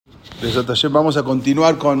Vamos a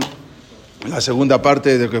continuar con la segunda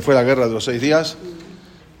parte de lo que fue la guerra de los 6 días.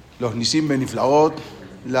 Los Nisim Beniflaot,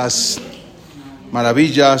 las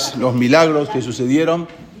maravillas, los milagros que sucedieron.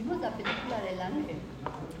 Vimos la película del ángel.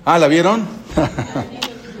 Ah, ¿la vieron?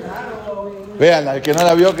 Véanla, el que no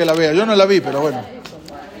la vio, que la vea. Yo no la vi, pero bueno.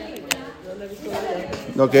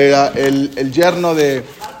 Lo que era el yerno de...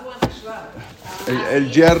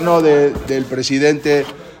 El yerno del presidente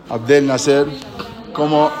Abdel Nasser,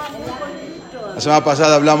 como la semana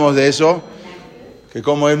pasada hablamos de eso, que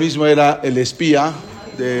como él mismo era el espía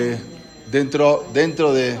dentro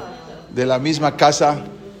de la misma casa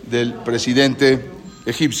del presidente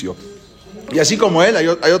egipcio. Y así como él,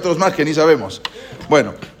 hay otros más que ni sabemos.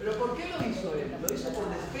 Bueno. ¿Pero por qué lo hizo él? ¿Lo hizo por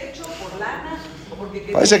despecho, por lana? ¿O porque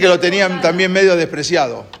parece que lo tenían también medio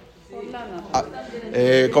despreciado.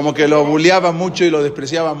 Como que lo bulleaban mucho y lo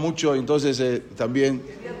despreciaban mucho, y entonces también,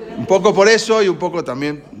 un poco por eso y un poco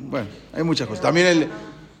también, bueno, hay muchas cosas. También En la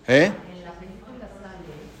película sale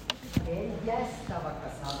que él ya estaba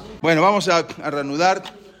casado. Bueno, vamos a reanudar.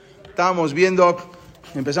 Estábamos viendo,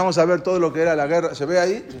 empezamos a ver todo lo que era la guerra. ¿Se ve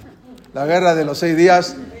ahí? La guerra de los 6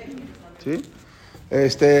 días. ¿Sí?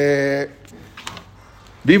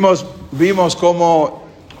 Vimos cómo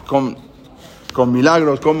con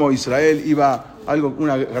milagros, cómo Israel iba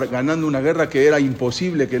ganando una guerra que era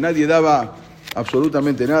imposible, que nadie daba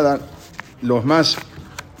absolutamente nada. Los más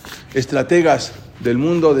estrategas del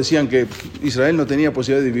mundo decían que Israel no tenía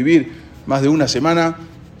posibilidad de vivir más de una semana.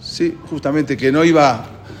 Sí, justamente que no iba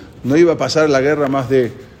a pasar la guerra más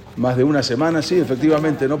de una semana. Sí,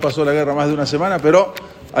 efectivamente no pasó la guerra más de una semana, pero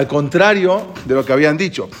al contrario de lo que habían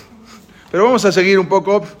dicho. Pero vamos a seguir un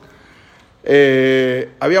poco.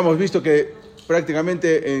 Habíamos visto que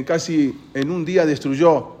prácticamente casi en un día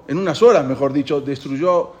en unas horas mejor dicho,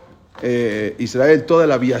 destruyó Israel toda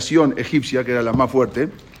la aviación egipcia, que era la más fuerte.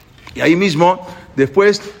 Y ahí mismo,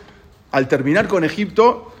 después, al terminar con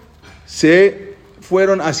Egipto, se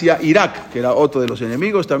fueron hacia Irak, que era otro de los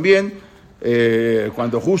enemigos también.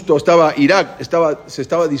 Cuando justo estaba Irak, estaba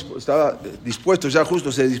dispuesto, ya justo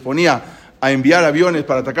se disponía a enviar aviones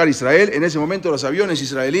para atacar Israel. En ese momento los aviones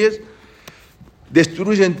israelíes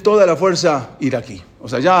destruyen toda la fuerza iraquí. O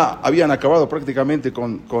sea, ya habían acabado prácticamente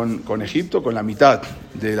con Egipto, con la mitad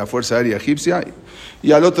de la fuerza aérea egipcia.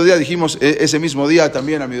 Y al otro día, dijimos, ese mismo día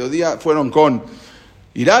también a mediodía, fueron con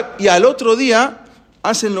Irak. Y al otro día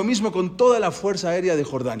hacen lo mismo con toda la fuerza aérea de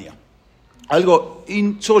Jordania. Algo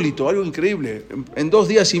insólito, algo increíble. En 2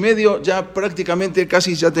 días y medio ya prácticamente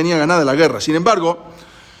casi ya tenía ganada la guerra. Sin embargo,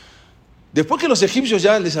 después que los egipcios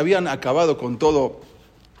ya les habían acabado con todo,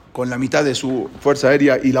 con la mitad de su fuerza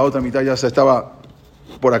aérea y la otra mitad ya se estaba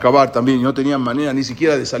por acabar también, no tenían manera ni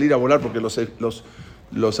siquiera de salir a volar porque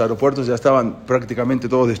los aeropuertos ya estaban prácticamente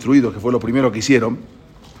todos destruidos, que fue lo primero que hicieron.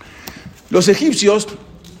 Los egipcios,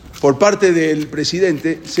 por parte del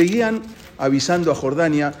presidente, seguían avisando a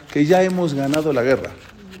Jordania que ya hemos ganado la guerra.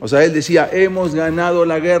 O sea, él decía, hemos ganado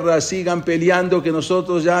la guerra, sigan peleando, que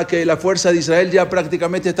nosotros ya, que la fuerza de Israel ya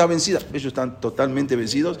prácticamente está vencida. Ellos están totalmente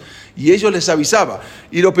vencidos y ellos les avisaba.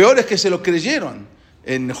 Y lo peor es que se lo creyeron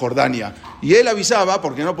en Jordania. Y él avisaba,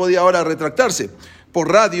 porque no podía ahora retractarse,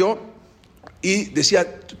 por radio, y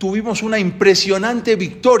decía, tuvimos una impresionante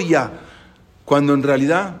victoria, cuando en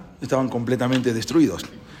realidad estaban completamente destruidos.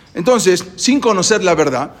 Entonces, sin conocer la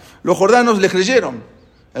verdad, los jordanos le creyeron.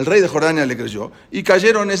 El rey de Jordania le creyó y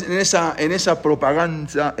cayeron en esa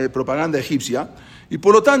propaganda egipcia, y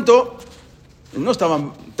por lo tanto no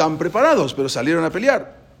estaban tan preparados, pero salieron a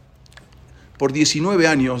pelear. Por 19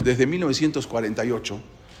 años, desde 1948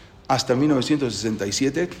 hasta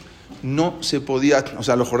 1967, no se podía, o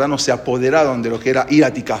sea, los jordanos se apoderaron de lo que era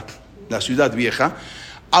Iratica, la ciudad vieja,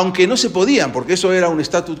 aunque no se podían, porque eso era un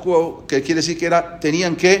status quo, que quiere decir que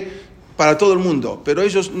tenían que para todo el mundo, pero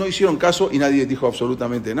ellos no hicieron caso y nadie dijo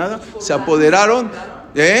absolutamente nada. Se apoderaron,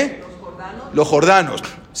 los jordanos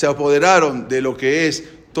se apoderaron de lo que es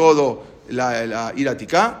todo la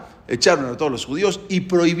Iratica, echaron a todos los judíos y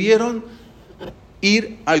prohibieron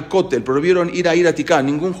ir al cótel, prohibieron ir a Iratica.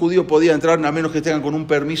 Ningún judío podía entrar a menos que tengan con un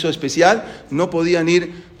permiso especial, no podían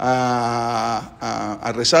ir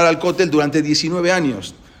a rezar al cótel durante 19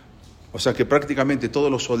 años. O sea que prácticamente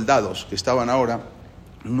todos los soldados que estaban ahora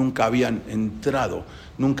nunca habían entrado,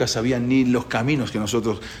 nunca sabían ni los caminos que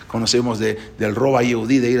nosotros conocemos del Roba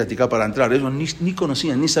Yehudí, de Iratica para entrar. Ellos ni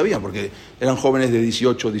conocían, ni sabían, porque eran jóvenes de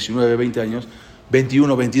 18, 19, 20 años,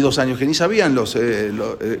 21, 22 años, que ni sabían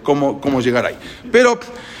cómo llegar ahí. Pero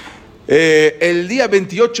el día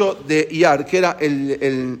 28 de Iyar, que era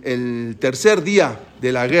el tercer día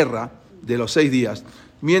de la guerra de los 6 días,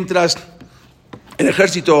 mientras el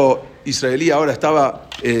ejército israelí ahora estaba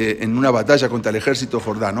en una batalla contra el ejército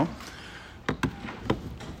jordano.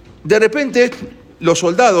 De repente, los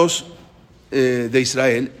soldados de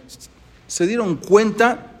Israel se dieron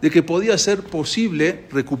cuenta de que podía ser posible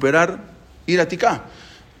recuperar Iraticá.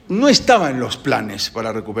 No estaba en los planes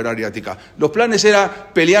para recuperar Iraticá. Los planes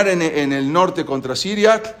era pelear en el norte contra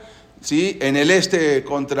Siria, ¿sí? En el este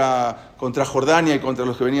contra Jordania y contra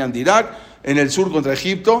los que venían de Irak, en el sur contra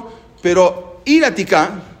Egipto, pero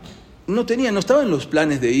Iraticá no estaba en los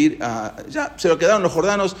planes de ir ya se lo quedaron los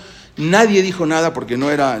jordanos. Nadie dijo nada porque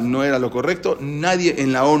no era lo correcto. Nadie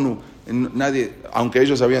en la ONU, aunque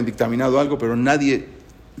ellos habían dictaminado algo, pero nadie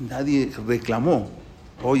reclamó.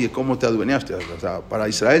 Oye, ¿cómo te adueñaste? O sea, para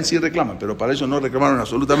Israel sí reclaman, pero para ellos no reclamaron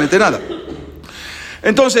absolutamente nada.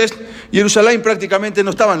 Entonces, Jerusalén prácticamente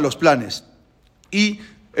no estaba en los planes. Y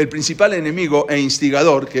el principal enemigo e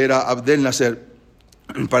instigador, que era Abdel Nasser,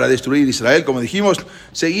 para destruir Israel, como dijimos,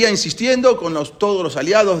 seguía insistiendo con todos los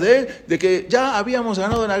aliados de él, de que ya habíamos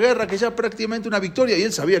ganado una guerra, que ya prácticamente una victoria, y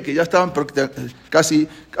él sabía que ya estaban casi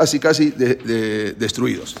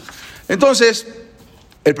destruidos. Entonces,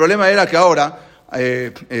 el problema era que ahora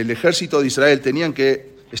el ejército de Israel tenían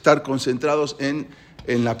que estar concentrados en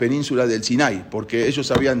la península del Sinai, porque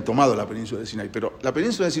ellos habían tomado la península del Sinai. Pero la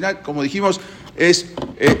península del Sinai, como dijimos,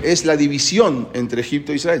 es la división entre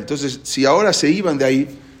Egipto e Israel. Entonces, si ahora se iban de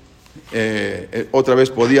ahí, otra vez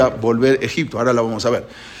podía volver Egipto. Ahora la vamos a ver.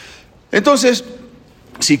 Entonces,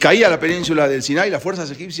 si caía la península del Sinai, las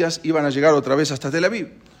fuerzas egipcias iban a llegar otra vez hasta Tel Aviv.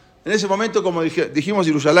 En ese momento, como dijimos,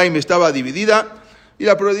 Jerusalén estaba dividida y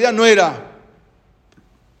la prioridad no era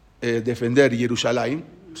defender Jerusalén,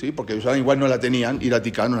 ¿sí? Porque Jerusalén igual no la tenían,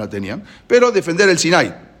 Iraticá no la tenían, pero defender el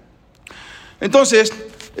Sinai. Entonces,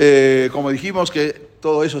 como dijimos que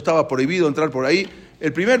todo eso estaba prohibido entrar por ahí,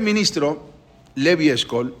 el primer ministro, Levi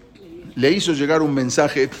Eshkol, le hizo llegar un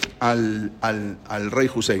mensaje al rey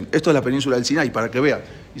Hussein. Esto es la península del Sinai, para que vean.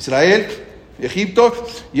 Israel, Egipto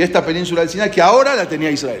y esta península del Sinai, que ahora la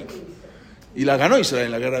tenía Israel. Y la ganó Israel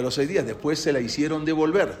en la guerra de los 6 días, después se la hicieron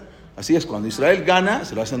devolver. Así es, cuando Israel gana,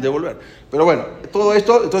 se lo hacen devolver. Pero bueno, todo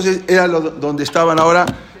esto, entonces, era donde estaban ahora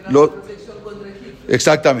los...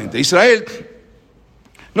 Exactamente. Israel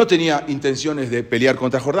no tenía intenciones de pelear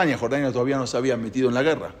contra Jordania. Jordania todavía no se había metido en la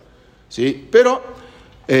guerra, ¿sí? Pero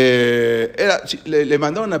le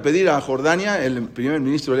mandaron a pedir a Jordania, el primer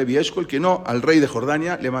ministro Levi Eshkol, al rey de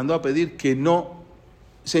Jordania, le mandó a pedir que no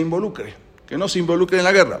se involucre en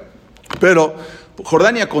la guerra. Pero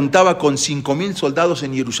Jordania contaba con 5.000 soldados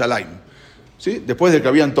en Jerusalén, ¿sí? Después de que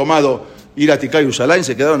habían tomado Iraticá y Jerusalén,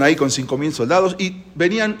 se quedaron ahí con 5.000 soldados y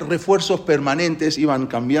venían refuerzos permanentes, iban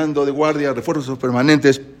cambiando de guardia, refuerzos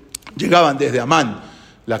permanentes, llegaban desde Amán,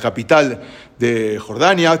 la capital de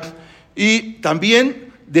Jordania, y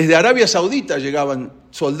también desde Arabia Saudita llegaban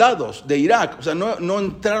soldados de Irak. O sea, no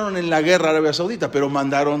entraron en la guerra Arabia Saudita, pero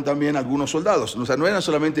mandaron también algunos soldados. O sea, no eran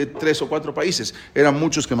solamente 3 o 4 países, eran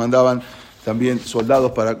muchos que mandaban también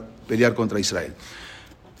soldados para pelear contra Israel.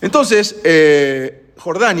 Entonces,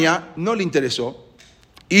 Jordania no le interesó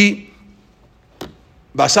y,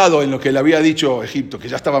 basado en lo que le había dicho Egipto, que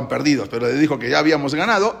ya estaban perdidos, pero le dijo que ya habíamos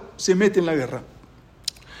ganado, se mete en la guerra.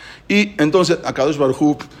 Y entonces Akadosh Baruj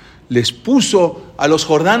Hu les puso a los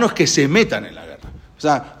jordanos que se metan en la guerra. O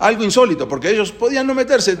sea, algo insólito, porque ellos podían no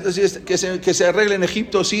meterse, que se arreglen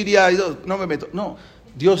Egipto, Siria, no me meto. No,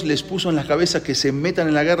 Dios les puso en la cabeza que se metan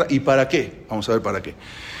en la guerra. ¿Y para qué? Vamos a ver para qué.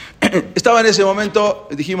 Estaba en ese momento,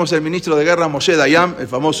 dijimos, el ministro de guerra, Moshe Dayan, el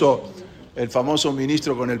famoso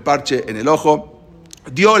ministro con el parche en el ojo,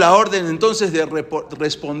 dio la orden entonces de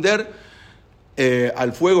responder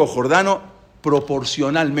al fuego jordano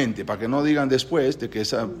proporcionalmente, para que no digan después de que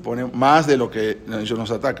pone más de lo que ellos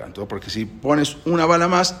nos atacan. Entonces, porque si pones una bala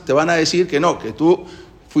más, te van a decir que no, que tú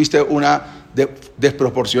fuiste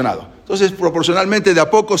desproporcionado. Entonces, proporcionalmente, de a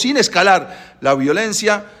poco, sin escalar la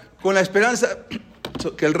violencia, con la esperanza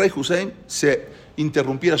que el rey Hussein se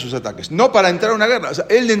interrumpiera sus ataques. No para entrar a una guerra, o sea,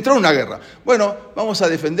 él entró a una guerra. Bueno, vamos a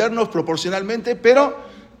defendernos proporcionalmente, pero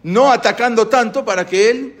no atacando tanto para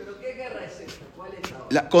que él... ¿Pero qué guerra es esta? ¿Cuál es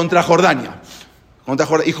ahora? Contra Jordania.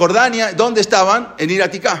 Y Jordania, ¿dónde estaban? En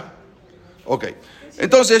Iraticá. Ok.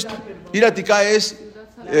 Entonces, Iraticá es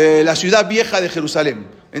la ciudad vieja de Jerusalén.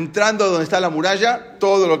 Entrando donde está la muralla,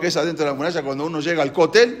 todo lo que es adentro de la muralla, cuando uno llega al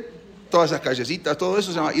cótel, todas esas callecitas, todo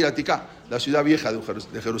eso se llama Iraticá, la ciudad vieja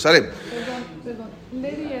de Jerusalén. Perdón,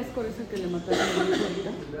 ¿Levi Eshkol es el que le mataron a la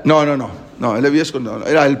ahorita? No, Levi Eshkol no,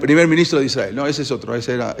 era el primer ministro de Israel, no, ese es otro,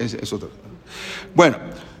 ese es otro. Bueno,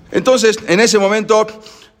 entonces, en ese momento,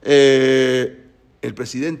 el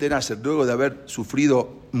presidente Nasser, luego de haber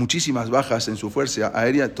sufrido muchísimas bajas en su fuerza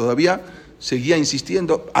aérea, todavía seguía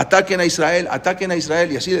insistiendo, ataquen a Israel,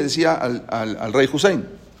 y así le decía al rey Hussein.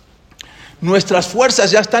 Nuestras fuerzas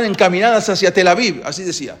ya están encaminadas hacia Tel Aviv, así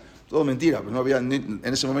decía. Todo mentira, no había en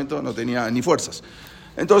ese momento no tenía ni fuerzas.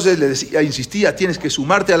 Entonces le decía, insistía, tienes que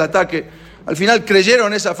sumarte al ataque. Al final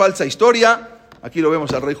creyeron esa falsa historia. Aquí lo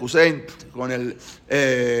vemos al rey Hussein con el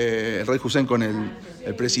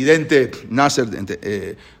presidente Nasser,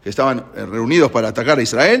 que estaban reunidos para atacar a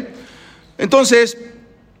Israel. Entonces,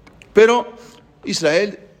 pero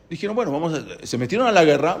Israel dijeron, bueno, se metieron a la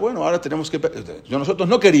guerra, bueno, ahora tenemos que... Nosotros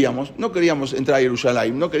no queríamos entrar a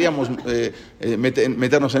Jerusalén, no queríamos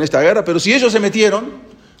meternos en esta guerra, pero si ellos se metieron,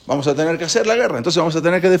 vamos a tener que hacer la guerra, entonces vamos a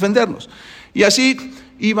tener que defendernos. Y así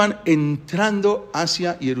iban entrando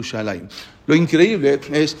hacia Jerusalén. Lo increíble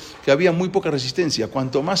es que había muy poca resistencia.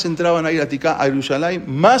 Cuanto más entraban a ir a Jerusalén,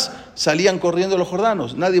 más salían corriendo los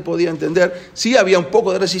jordanos. Nadie podía entender. Sí había un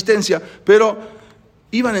poco de resistencia, pero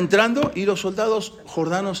iban entrando y los soldados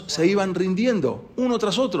jordanos se iban rindiendo, uno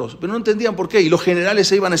tras otro, pero no entendían por qué, y los generales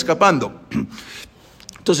se iban escapando.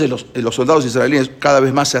 Entonces los soldados israelíes cada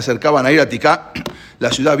vez más se acercaban a ir a Ticá,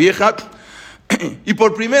 la ciudad vieja, y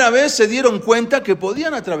por primera vez se dieron cuenta que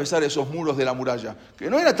podían atravesar esos muros de la muralla, que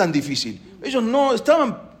no era tan difícil. Ellos no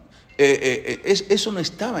estaban, eso no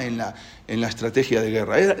estaba en la estrategia de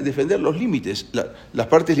guerra, era defender los límites, las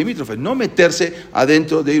partes limítrofes, no meterse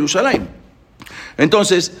adentro de Jerusalén.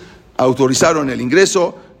 Entonces autorizaron el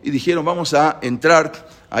ingreso y dijeron, vamos a entrar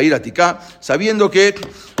a ir a Ticá, sabiendo que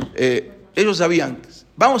ellos sabían,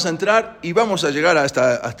 vamos a entrar y vamos a llegar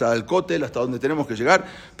hasta el cótel, hasta donde tenemos que llegar,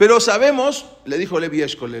 pero sabemos, le dijo Levi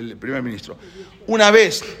Eshkol, el primer ministro, una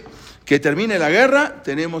vez que termine la guerra,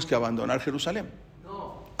 tenemos que abandonar Jerusalén.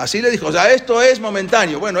 Así le dijo, o sea, esto es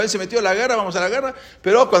momentáneo. Bueno, él se metió en la guerra, vamos a la guerra,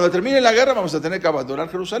 pero cuando termine la guerra vamos a tener que abandonar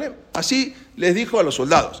Jerusalén. Así les dijo a los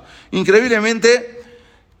soldados. Increíblemente,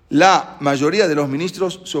 la mayoría de los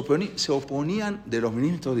ministros se oponían, de los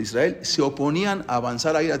ministros de Israel, se oponían a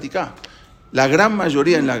avanzar a ir a Ticá. La gran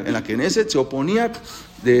mayoría en la Knesset se oponía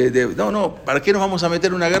no, ¿para qué nos vamos a meter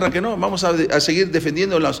en una guerra que no? Vamos a seguir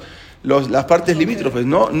defendiendo las partes limítrofes,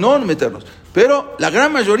 no meternos. Pero la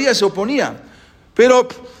gran mayoría se oponía. Pero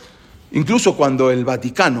incluso cuando el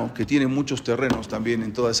Vaticano, que tiene muchos terrenos también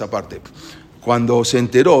en toda esa parte, cuando se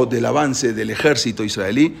enteró del avance del ejército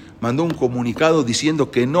israelí, mandó un comunicado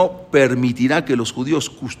diciendo que no permitirá que los judíos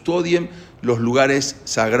custodien los lugares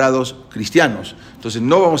sagrados cristianos. Entonces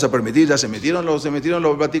no vamos a permitir, ya se metieron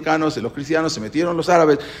los vaticanos, los cristianos, se metieron los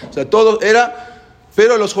árabes, o sea, todo era,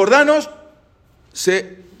 pero los jordanos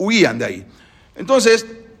se huían de ahí. Entonces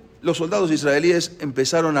los soldados israelíes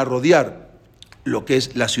empezaron a rodear lo que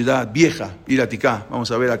es la ciudad vieja, ir a Ticá. Vamos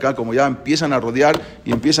a ver acá como ya empiezan a rodear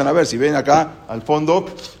y empiezan a ver, si ven acá al fondo,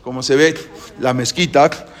 como se ve la mezquita.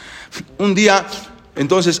 Un día,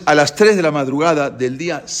 entonces, a las 3 de la madrugada del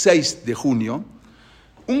día 6 de junio,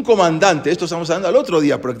 un comandante, esto estamos hablando al otro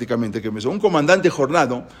día prácticamente que empezó, un comandante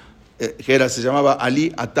jornado, se llamaba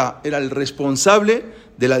Ali Atá, era el responsable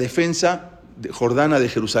de la defensa jordana de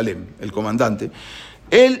Jerusalén, el comandante.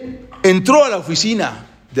 Él entró a la oficina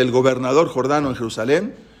del gobernador jordano en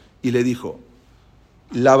Jerusalén y le dijo,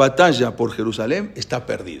 la batalla por Jerusalén está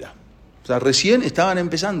perdida. O sea, recién estaban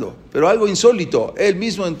empezando, pero algo insólito, él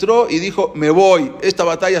mismo entró y dijo, me voy, esta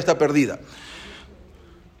batalla está perdida.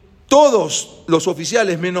 Todos los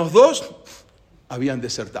oficiales menos 2 habían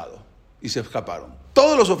desertado y se escaparon.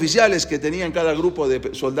 Todos los oficiales que tenían cada grupo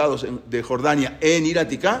de soldados de Jordania en ir a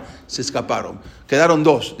Ticá se escaparon. Quedaron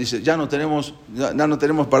 2. Dice, ya no tenemos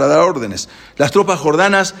para dar órdenes. Las tropas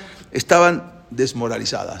jordanas estaban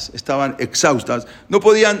desmoralizadas, estaban exhaustas. No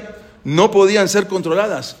podían ser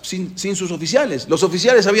controladas sin sus oficiales. Los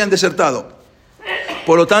oficiales habían desertado.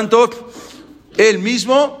 Por lo tanto, él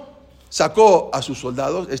mismo sacó a sus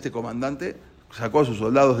soldados, este comandante, sacó a sus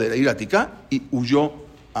soldados de ir a Ticá y huyó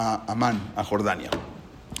a Amán, a Jordania.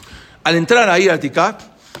 Al entrar a ir a Ticá,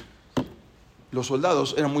 los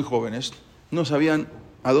soldados eran muy jóvenes, no sabían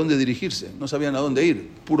a dónde dirigirse, no sabían a dónde ir,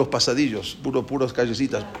 puros pasadillos, puros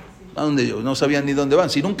callecitas, a dónde ellos, no sabían ni dónde van,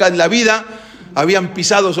 si nunca en la vida habían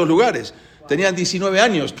pisado esos lugares, tenían 19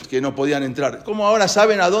 años que no podían entrar. ¿Cómo ahora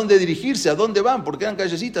saben a dónde dirigirse, a dónde van? Porque eran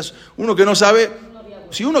callecitas, uno que no sabe,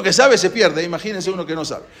 si uno que sabe se pierde, imagínense uno que no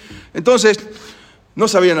sabe. Entonces, no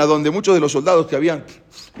sabían a dónde. Muchos de los soldados que habían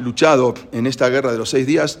luchado en esta guerra de los 6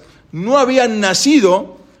 días no habían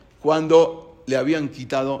nacido cuando le habían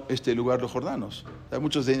quitado este lugar los jordanos.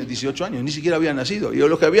 Muchos de 18 años, ni siquiera habían nacido. Y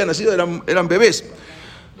los que habían nacido eran bebés.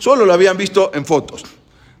 Solo lo habían visto en fotos.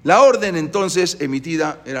 La orden entonces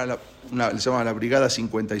emitida era se llamaba la Brigada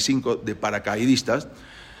 55 de paracaidistas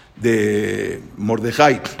de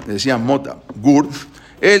Mordejai, le decían Mota, Gur.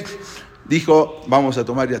 Él dijo, vamos a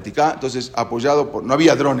tomar Yaticá, entonces apoyado por, no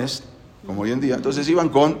había drones, como hoy en día, entonces iban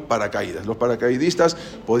con paracaídas. Los paracaidistas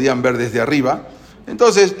podían ver desde arriba,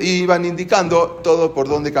 entonces iban indicando todo por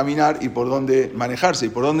dónde caminar y por dónde manejarse y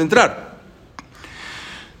por dónde entrar.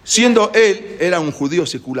 Siendo él, era un judío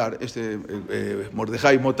secular,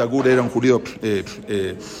 Mordejai Motagur era un judío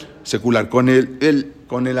secular, con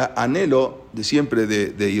el anhelo de siempre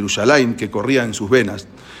de Jerusalén que corría en sus venas.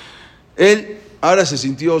 Él ahora se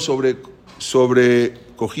sintió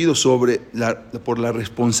sobrecogido por la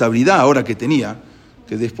responsabilidad ahora que tenía,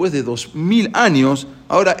 que después de 2000 años,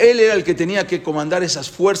 ahora él era el que tenía que comandar esas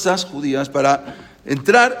fuerzas judías para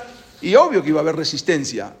entrar, y obvio que iba a haber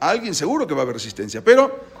resistencia, a alguien seguro que va a haber resistencia,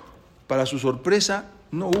 pero para su sorpresa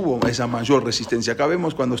no hubo esa mayor resistencia. Acá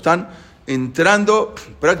vemos cuando están entrando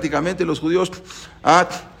prácticamente los judíos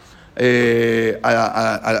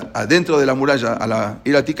adentro de la muralla, a la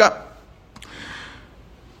Iraticá.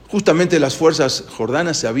 Justamente las fuerzas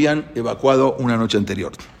jordanas se habían evacuado una noche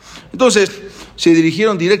anterior. Entonces se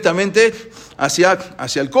dirigieron directamente hacia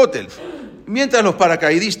el cótel, mientras los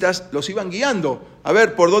paracaidistas los iban guiando a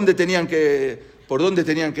ver por dónde tenían que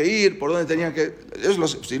ir,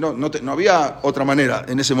 si no había otra manera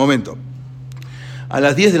en ese momento. A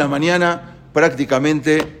las 10 de la mañana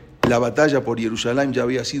prácticamente la batalla por Jerusalén ya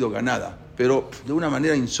había sido ganada, pero de una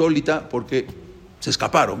manera insólita porque se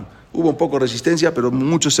escaparon. Hubo un poco de resistencia, pero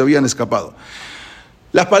muchos se habían escapado.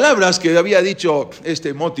 Las palabras que había dicho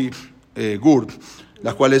Moti Gur,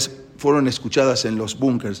 las cuales fueron escuchadas en los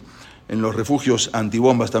búnkers, en los refugios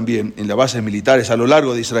antibombas también, en las bases militares a lo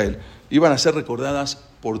largo de Israel, iban a ser recordadas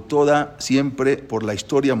siempre por la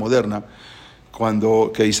historia moderna,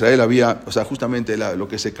 que Israel había, justamente lo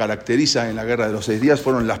que se caracteriza en la Guerra de los 6 días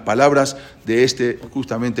fueron las palabras de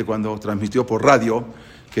justamente cuando transmitió por radio,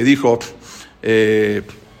 que dijo,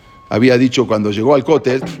 había dicho cuando llegó al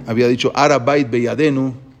Kotel, había dicho, Arabait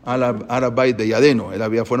Beyadenu, Arabait Beyadenu,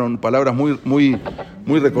 fueron palabras muy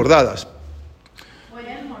recordadas.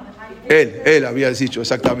 Él había dicho,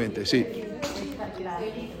 exactamente, sí.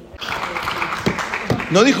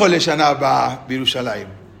 No dijo Leyanah Birushalayim,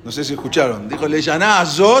 no sé si escucharon, dijo Leyanah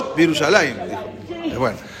Azot Birushalayim.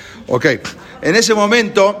 Bueno, ok. En ese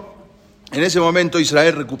momento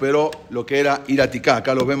Israel recuperó lo que era Iraticá.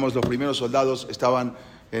 Acá lo vemos, los primeros soldados estaban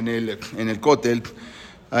en el Kotel,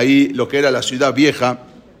 ahí lo que era la ciudad vieja,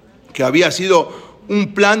 que había sido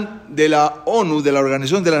un plan de la ONU, de la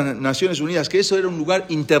Organización de las Naciones Unidas, que eso era un lugar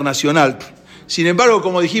internacional. Sin embargo,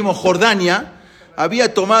 como dijimos, Jordania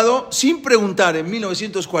había tomado, sin preguntar, en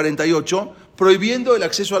 1948, prohibiendo el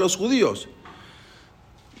acceso a los judíos.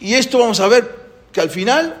 Y esto vamos a ver que al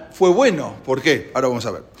final fue bueno. ¿Por qué? Ahora vamos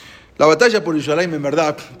a ver. La batalla por Jerusalén, en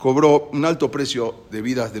verdad, cobró un alto precio de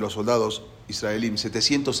vidas de los soldados israelíes,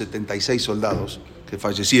 776 soldados que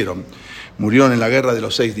fallecieron, murieron en la guerra de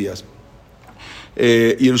los 6 días.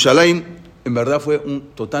 Jerusalén, en verdad, fue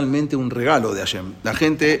totalmente un regalo de Hashem. La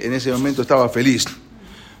gente en ese momento estaba feliz.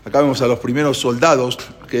 Acá vemos a los primeros soldados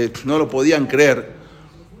que no lo podían creer.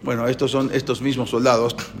 Bueno, estos son estos mismos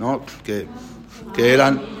soldados, ¿no? que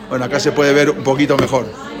eran, bueno, acá se puede ver un poquito mejor.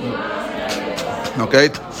 ¿Ok?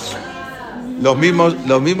 Los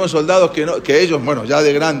mismos soldados que ellos, bueno, ya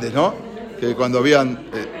de grandes, ¿no? Que cuando habían...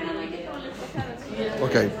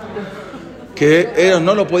 que ellos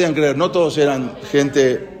no lo podían creer, no todos eran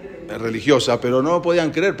gente religiosa, pero no lo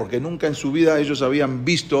podían creer porque nunca en su vida ellos habían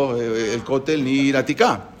visto el Kotel ni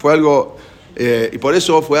Iraticá. Fue algo, y por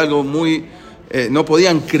eso fue algo muy... no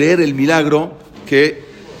podían creer el milagro que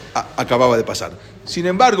acababa de pasar. Sin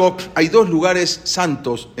embargo, hay 2 lugares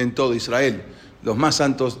santos en todo Israel, los más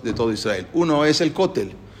santos de todo Israel. Uno es el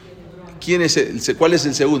Kotel. ¿Cuál es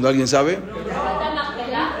el segundo? ¿Alguien sabe?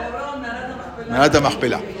 Me'arat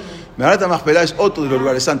Machpelah. Me'arat Machpelah es otro de los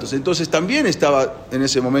lugares santos. Entonces también estaba en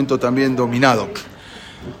ese momento también dominado.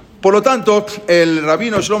 Por lo tanto, el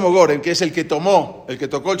rabino Shlomo Goren, que es el que tocó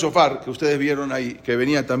el shofar, que ustedes vieron ahí, que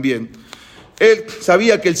venía también, él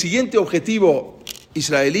sabía que el siguiente objetivo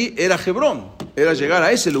israelí era Hebrón, era llegar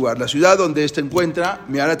a ese lugar, la ciudad donde se encuentra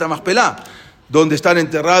Me'arat Machpelah, donde están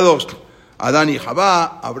enterrados Adán y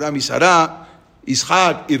Javá, Abraham y Sará,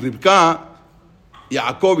 Isaac y Ribká,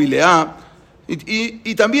 Jacob y Lea,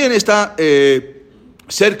 y también está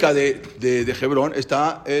cerca de Hebrón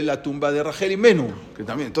está la tumba de Rachel Imenu, que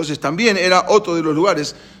también, entonces también era otro de los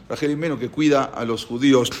lugares, Rachel Imenu, que cuida a los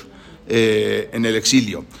judíos en el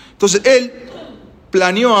exilio. Entonces él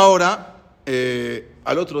planeó ahora,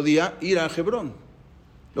 al otro día, ir a Hebrón.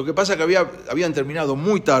 Lo que pasa es que habían terminado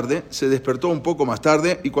muy tarde, se despertó un poco más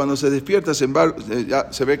tarde y cuando se despierta ya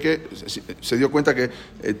se ve que se dio cuenta que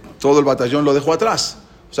todo el batallón lo dejó atrás.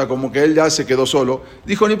 O sea, como que él ya se quedó solo.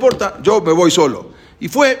 Dijo, no importa, yo me voy solo. Y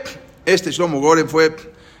Shlomo Gorem fue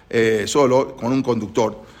solo con un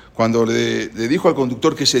conductor. Cuando le dijo al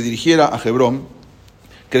conductor que se dirigiera a Hebrón,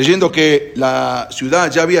 creyendo que la ciudad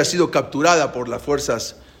ya había sido capturada por las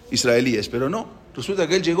fuerzas israelíes, pero no. Resulta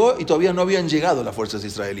que él llegó y todavía no habían llegado las fuerzas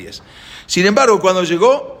israelíes. Sin embargo, cuando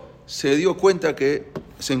llegó, se dio cuenta que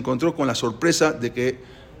se encontró con la sorpresa de que,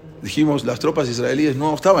 dijimos, las tropas israelíes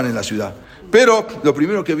no estaban en la ciudad. Pero lo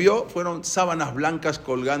primero que vio fueron sábanas blancas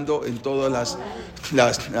colgando en todas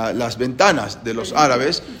las ventanas de los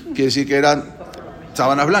árabes, quiere decir que eran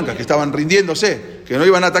sábanas blancas, que estaban rindiéndose, que no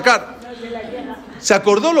iban a atacar. Se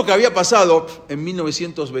acordó lo que había pasado en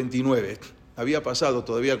 1929. Había pasado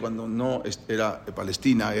todavía cuando no era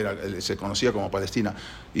Palestina, se conocía como Palestina,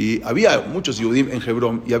 y había muchos Yehudim en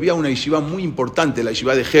Hebrón, y había una yeshiva muy importante, la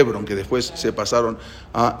yeshiva de Hebrón, que después se pasaron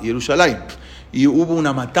a Jerusalén, y hubo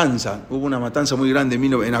una matanza muy grande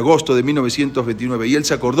en agosto de 1929, y él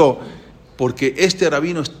se acordó, porque este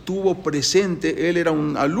rabino estuvo presente, él era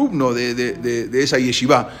un alumno de esa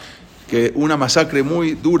yeshiva, que una masacre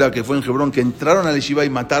muy dura que fue en Hebrón, que entraron a la yeshiva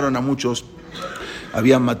y mataron a muchos.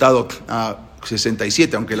 Habían matado a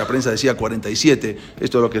 67, aunque la prensa decía 47.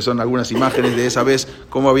 Esto es lo que son algunas imágenes de esa vez,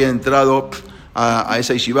 cómo habían entrado a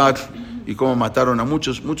esa yeshiva y cómo mataron a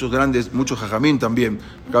muchos grandes, muchos jajamín también.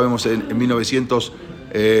 Acá vemos en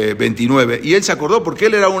 1929. Y él se acordó porque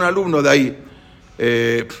él era un alumno de ahí.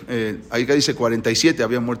 Ahí dice 47,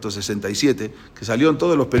 habían muerto 67, que salió en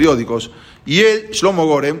todos los periódicos. Y él, Shlomo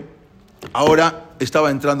Gorem, ahora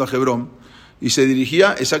estaba entrando a Hebrón y se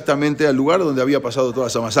dirigía exactamente al lugar donde había pasado toda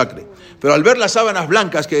esa masacre. Pero al ver las sábanas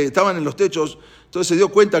blancas que estaban en los techos, entonces se dio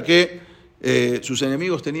cuenta que sus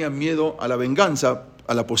enemigos tenían miedo a la venganza,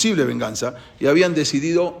 a la posible venganza, y habían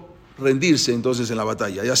decidido rendirse entonces en la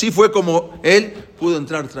batalla. Y así fue como él pudo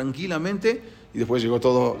entrar tranquilamente, y después llegó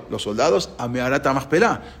todos los soldados a Meharat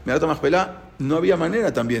HaMachpelah. Meharat HaMachpelah no había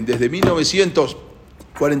manera también, desde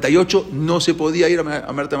 1948 no se podía ir a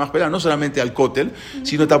Meharat HaMachpelah, no solamente al Kotel,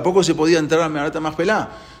 sino tampoco se podía entrar a Meharat HaMachpelah.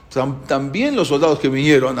 También los soldados que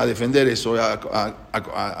vinieron a defender eso, a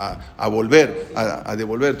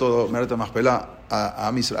devolver todo Meharat HaMachpelah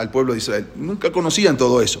al pueblo de Israel, nunca conocían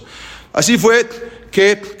todo eso. Así fue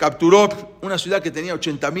que capturó una ciudad que tenía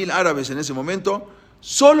 80.000 árabes en ese momento,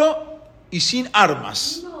 solo y sin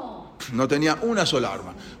armas. No tenía una sola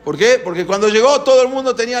arma. ¿Por qué? Porque cuando llegó todo el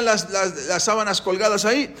mundo tenía las sábanas colgadas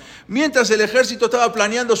ahí. Mientras el ejército estaba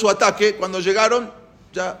planeando su ataque, cuando llegaron,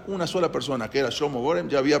 ya una sola persona, que era Shlomo Gorem,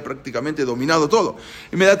 ya había prácticamente dominado todo.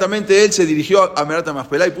 Inmediatamente él se dirigió a Meharat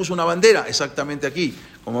HaMachpelah y puso una bandera exactamente aquí.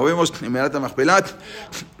 Como vemos en Meharat HaMachpelah,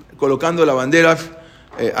 colocando la bandera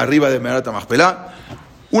arriba de Meharat HaMachpelah.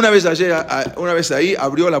 Una vez ahí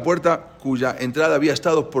abrió la puerta cuya entrada había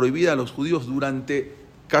estado prohibida a los judíos durante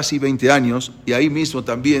casi 20 años, y ahí mismo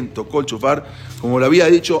también tocó el shofar, como lo había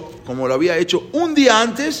hecho un día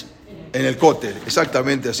antes en el Kotel,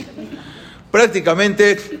 exactamente así.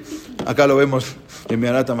 Prácticamente, acá lo vemos en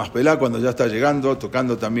Meharat HaMachpelah, cuando ya está llegando,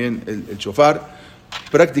 tocando también el shofar,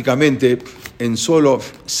 prácticamente en solo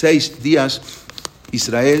 6 días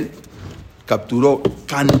Israel capturó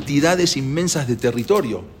cantidades inmensas de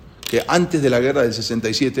territorio que antes de la guerra del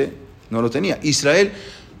 67 no lo tenía. Israel,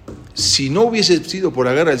 si no hubiese sido por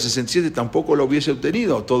la guerra del 67, tampoco lo hubiese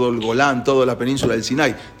obtenido, todo el Golán, toda la península del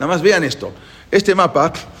Sinai. Nada más vean esto. Este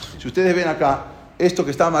mapa, si ustedes ven acá, esto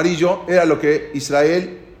que está amarillo era lo que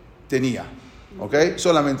Israel tenía. ¿Ok?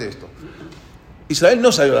 Solamente esto. Israel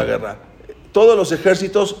no salió a la guerra. Todos los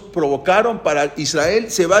ejércitos provocaron para que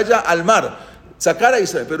Israel se vaya al mar, sacar a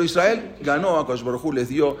Israel, pero Israel ganó, a Akadosh Baruj Hu les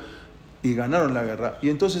dio y ganaron la guerra. Y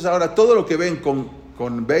entonces ahora todo lo que ven con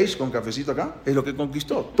beige, con cafecito acá, es lo que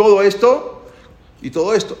conquistó. Todo esto y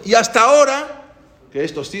todo esto. Y hasta ahora, que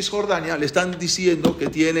estos Cisjordania le están diciendo que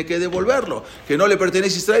tiene que devolverlo, que no le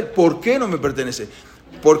pertenece a Israel. ¿Por qué no me pertenece?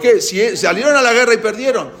 ¿Por qué? Si salieron a la guerra y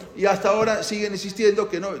perdieron, y hasta ahora siguen insistiendo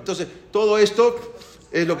que no. Entonces, todo esto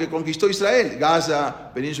es lo que conquistó Israel: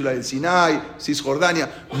 Gaza, península del Sinai,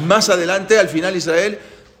 Cisjordania. Más adelante, al final, Israel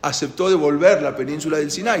aceptó devolver la península del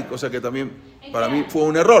Sinai, cosa que también para mí fue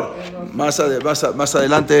un error. Más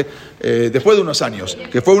adelante, después de unos años,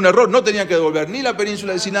 que fue un error, no tenían que devolver ni la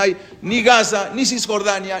península del Sinai, ni Gaza, ni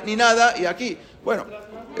Cisjordania, ni nada, y aquí, bueno,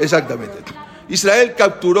 exactamente. Israel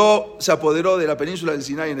capturó, se apoderó de la península del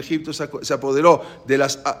Sinai en Egipto, se apoderó de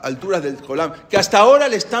las alturas del Golán, que hasta ahora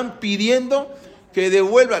le están pidiendo que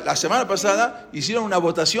devuelva. La semana pasada hicieron una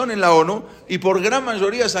votación en la ONU y por gran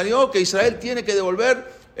mayoría salió que Israel tiene que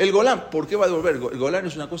devolver El Golán, ¿por qué va a devolver? El Golán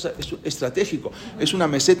es una cosa, es estratégico, es una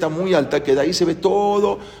meseta muy alta que de ahí se ve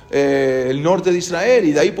todo el norte de Israel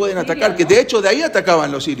y de ahí pueden atacar, que de hecho de ahí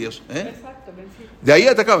atacaban los sirios. De ahí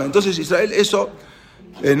atacaban. Entonces Israel eso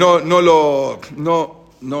no lo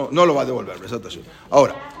va a devolver.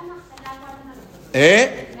 Ahora,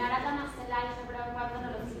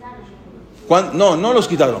 no los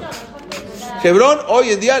quitaron. Hebrón hoy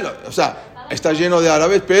en día, o sea, está lleno de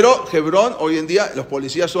árabes, pero Hebrón hoy en día los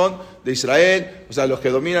policías son de Israel, o sea, los que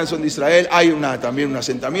dominan son de Israel, hay también un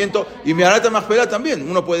asentamiento, y Meharat HaMachpelah también,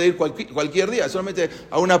 uno puede ir cualquier día, solamente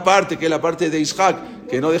a una parte, que es la parte de Ishak,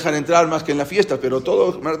 que no dejan entrar más que en la fiesta, pero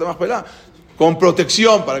todo Meharat HaMachpelah, con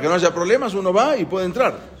protección para que no haya problemas, uno va y puede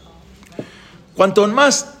entrar. Cuanto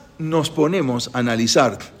más nos ponemos a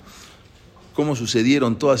analizar cómo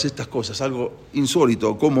sucedieron todas estas cosas, algo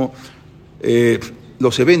insólito, como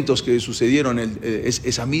los eventos que sucedieron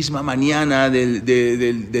esa misma mañana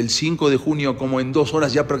del 5 de junio, como en 2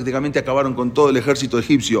 horas ya prácticamente acabaron con todo el ejército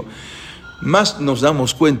egipcio, más nos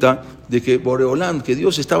damos cuenta de que Boreolán, que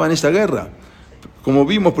Dios estaba en esta guerra. Como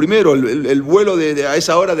vimos primero, el vuelo a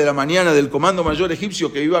esa hora de la mañana del comando mayor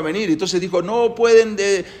egipcio que iba a venir, entonces dijo, no pueden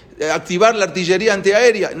activar la artillería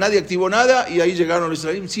antiaérea, nadie activó nada y ahí llegaron los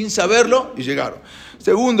israelíes sin saberlo y llegaron.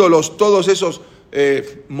 Segundo, todos esos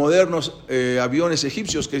modernos aviones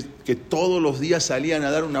egipcios que todos los días salían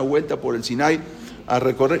a dar una vuelta por el Sinai a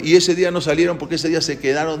recorrer, y ese día no salieron porque ese día se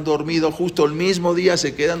quedaron dormidos, justo el mismo día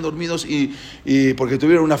se quedan dormidos y porque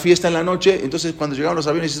tuvieron una fiesta en la noche, entonces cuando llegaron los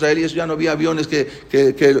aviones israelíes ya no había aviones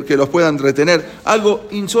que los puedan retener, algo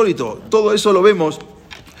insólito. Todo eso lo vemos,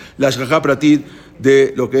 la Shgaha Pratit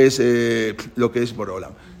de lo que es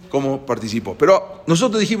Boreolam, cómo participó. Pero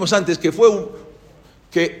nosotros dijimos antes que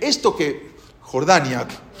que Jordania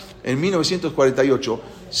en 1948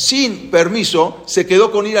 sin permiso se quedó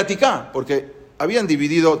con Ir Aticá, porque habían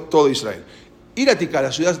dividido todo Israel. Ir Aticá,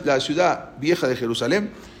 la ciudad vieja de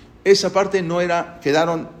Jerusalén, esa parte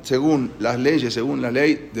quedaron según las leyes, según la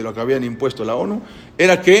ley de lo que habían impuesto la ONU,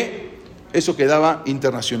 era que eso quedaba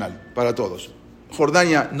internacional para todos.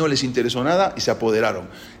 Jordania no les interesó nada y se apoderaron.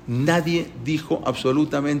 Nadie dijo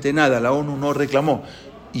absolutamente nada, la ONU no reclamó.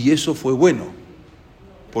 Y eso fue bueno.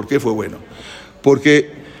 ¿Por qué fue bueno?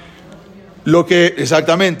 Porque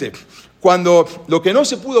exactamente, cuando lo que no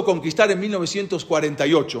se pudo conquistar en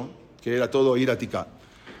 1948, que era todo Ir Aticá,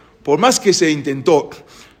 por más que se intentó,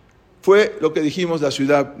 fue lo que dijimos, la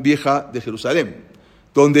ciudad vieja de Jerusalén,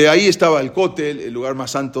 donde ahí estaba el Kotel, el lugar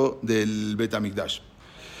más santo del Bet HaMikdash.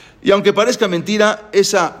 Y aunque parezca mentira,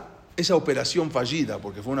 esa operación fallida,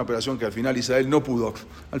 porque fue una operación que al final Israel no pudo,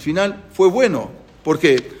 al final fue bueno. ¿Por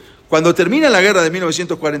qué? Cuando termina la guerra de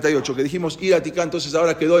 1948, que dijimos Ir Aticá, entonces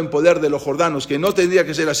ahora quedó en poder de los jordanos, que no tendría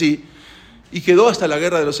que ser así, y quedó hasta la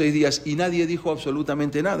guerra de los 6 días, y nadie dijo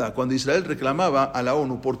absolutamente nada. Cuando Israel reclamaba a la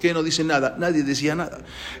ONU, ¿por qué no dice nada? Nadie decía nada.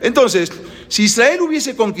 Entonces, si Israel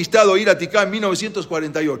hubiese conquistado Ir Aticá en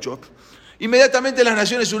 1948, inmediatamente las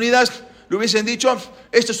Naciones Unidas le hubiesen dicho,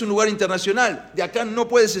 esto es un lugar internacional, de acá no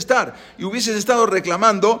puedes estar, y hubieses estado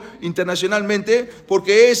reclamando internacionalmente,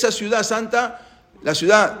 porque esa ciudad santa, la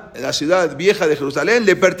ciudad vieja de Jerusalén,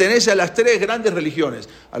 le pertenece a las 3 grandes religiones,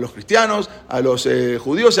 a los cristianos, a los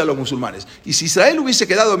judíos y a los musulmanes. Y si Israel hubiese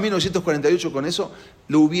quedado en 1948 con eso,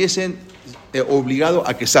 lo hubiesen obligado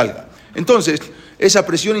a que salga. Entonces, esa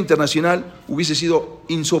presión internacional hubiese sido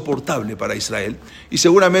insoportable para Israel y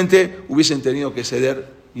seguramente hubiesen tenido que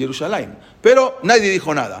ceder Jerusalén. Pero nadie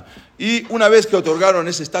dijo nada. Y una vez que otorgaron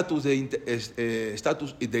ese estatus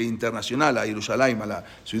de internacional a Jerusalén, a la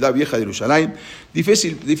ciudad vieja de Jerusalén,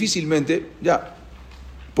 difícilmente ya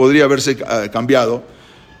podría haberse cambiado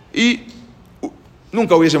y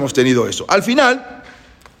nunca hubiésemos tenido eso. Al final,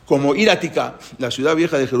 como Ir Aticá, la ciudad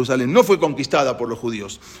vieja de Jerusalén, no fue conquistada por los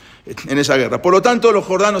judíos en esa guerra. Por lo tanto, los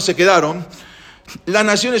jordanos se quedaron, las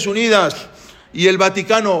Naciones Unidas y el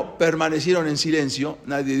Vaticano permanecieron en silencio,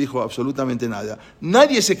 nadie dijo absolutamente nada.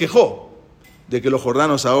 Nadie se quejó de que los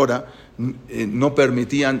jordanos ahora no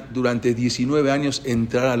permitían durante 19 años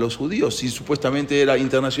entrar a los judíos, si supuestamente era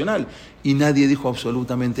internacional, y nadie dijo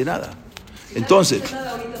absolutamente nada. Entonces,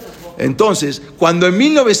 cuando en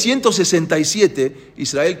 1967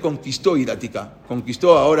 Israel conquistó Ir Aticá,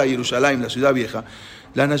 conquistó ahora Jerusalén, la ciudad vieja,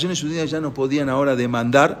 las Naciones Unidas ya no podían ahora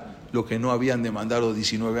demandar lo que no habían demandado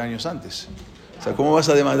 19 años antes. O sea, ¿cómo vas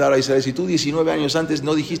a demandar a Israel si tú 19 años antes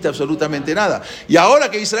no dijiste absolutamente nada? Y ahora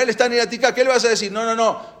que Israel está en Ir Aticá, ¿qué le vas a decir?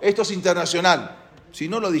 No, esto es internacional. Si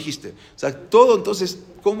no lo dijiste. O sea, todo entonces,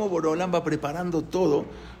 ¿cómo Boreolán va preparando todo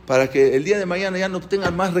para que el día de mañana ya no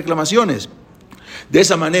tengan más reclamaciones? De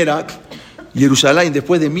esa manera, Jerusalén,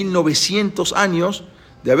 después de 1900 años,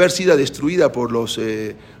 de haber sido destruida por los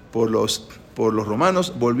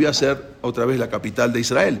romanos, volvió a ser otra vez la capital de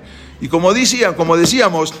Israel. Y como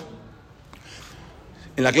decíamos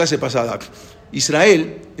en la clase pasada,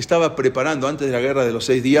 Israel estaba preparando, antes de la guerra de los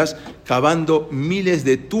 6 días, cavando miles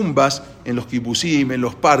de tumbas en los kibutzim, en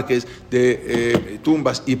los parques de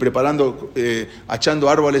tumbas, y preparando, achando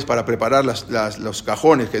árboles para preparar los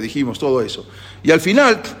cajones que dijimos, todo eso. Y al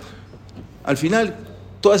final,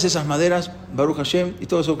 todas esas maderas, Baruch Hashem, y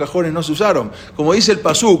todos esos cajones no se usaron. Como dice el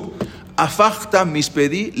pasuk, afachta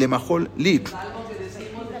mispedi lemachol lit.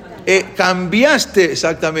 Cambiaste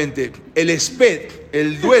exactamente el esped,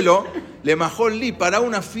 el duelo, lemachol lit, para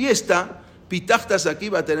una fiesta. Pitachtas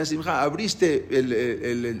aquí, abriste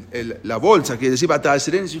la bolsa, que decía,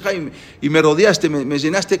 y me rodeaste, me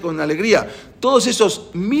llenaste con alegría. Todos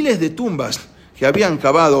esos miles de tumbas que habían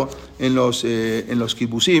cavado en los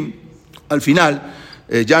kibutzim, al final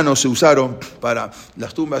ya no se usaron para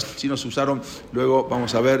las tumbas, sino se usaron, luego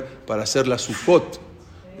vamos a ver, para hacer la sufot.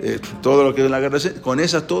 Todo lo que en la guerra, con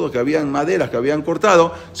esas, todo que habían maderas que habían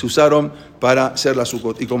cortado, se usaron para hacer la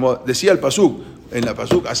sufot. Y como decía el pasuk, en la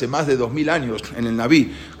pasuk, hace más de 2000 años, en el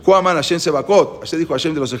Naví, Kuaman Hashem Sebakot, así dijo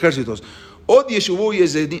Hashem de los ejércitos, Od Yeshubu y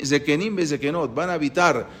Zekenim Bezekenot, van a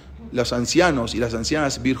habitar los ancianos y las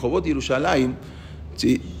ancianas Birjobot Yerushalayim,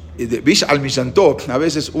 ¿sí? Bish al Mishantó, a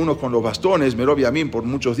veces uno con los bastones, Merov Yamim, por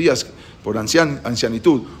muchos días, por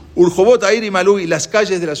ancianitud. Urjobot Air y Malú, y las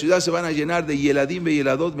calles de la ciudad se van a llenar de Yeladim y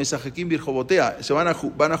Yeladot, Mesajekim Birjobotea, se van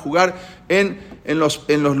a jugar en los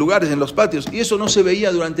lugares, en los patios, y eso no se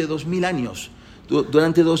veía durante 2000 años.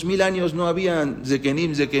 Durante 2000 años no habían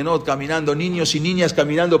Zekenim, Zekenot caminando, niños y niñas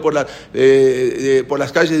caminando por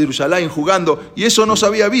las calles de Jerusalén jugando, y eso no se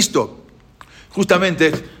había visto.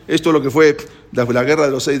 Justamente esto es lo que fue la guerra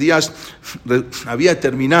de los 6 días, había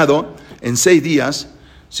terminado en 6 días,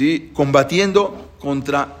 ¿sí? Combatiendo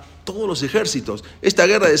contra todos los ejércitos. Esta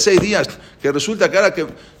guerra de 6 días, que resulta que ahora que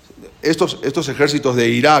estos ejércitos de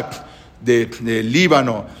Irak, de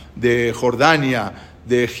Líbano, de Jordania,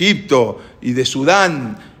 de Egipto y de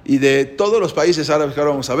Sudán y de todos los países árabes que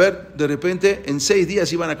ahora vamos a ver, de repente en 6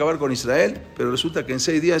 días iban a acabar con Israel, pero resulta que en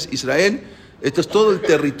 6 días Israel, esto es todo el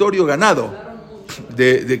territorio ganado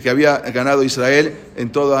de que había ganado Israel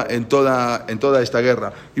en toda esta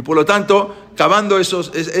guerra. Y por lo tanto, cavando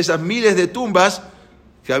esas miles de tumbas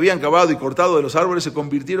que habían cavado y cortado de los árboles, se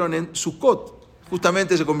convirtieron en Sukkot.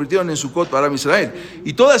 Justamente se convirtieron en Sukkot para Israel.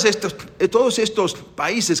 Y todos estos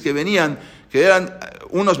países que venían,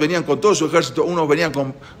 unos venían con todo su ejército, unos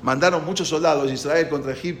mandaron muchos soldados de Israel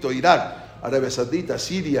contra Egipto, Irak, Arabia Saudita,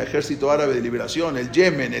 Siria, Ejército Árabe de Liberación, el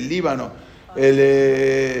Yemen, el Líbano,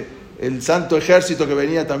 el Santo Ejército que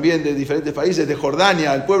venía también de diferentes países, de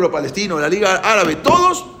Jordania, el pueblo palestino, la Liga Árabe,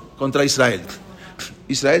 todos contra Israel.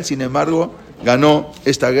 Israel, sin embargo, ganó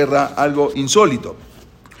esta guerra, algo insólito.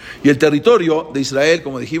 Y el territorio de Israel,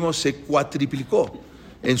 como dijimos, se cuatriplicó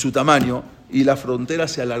en su tamaño y las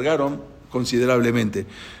fronteras se alargaron considerablemente.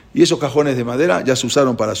 Y esos cajones de madera ya se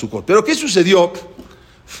usaron para Sukkot. Pero ¿qué sucedió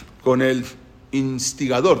con el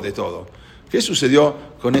instigador de todo? ¿Qué sucedió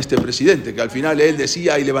con este presidente? Que al final él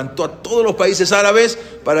decía y levantó a todos los países árabes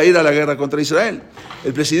para ir a la guerra contra Israel.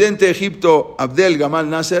 El presidente de Egipto, Abdel Gamal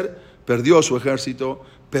Nasser, perdió su ejército,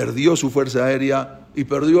 perdió su fuerza aérea y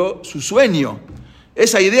perdió su sueño.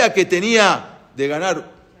 Esa idea que tenía de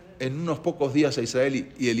ganar en unos pocos días a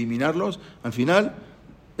Israel y eliminarlos, al final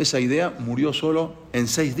esa idea murió solo en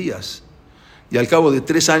 6 días. Y al cabo de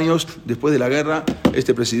 3 años, después de la guerra,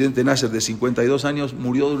 este presidente Nasser de 52 años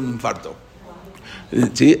murió de un infarto.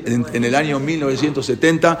 ¿Sí? En el año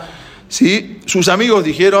 1970, ¿sí? Sus amigos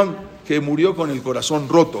dijeron que murió con el corazón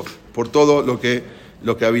roto por todo lo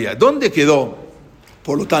que había. ¿Dónde quedó,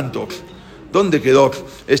 por lo tanto, dónde quedó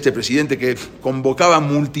este presidente que convocaba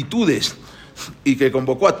multitudes y que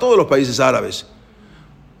convocó a todos los países árabes?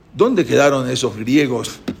 ¿Dónde quedaron esos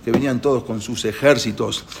griegos que venían todos con sus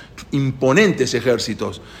ejércitos, imponentes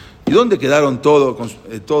ejércitos? ¿Y dónde quedaron todos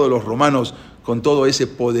los romanos con todo ese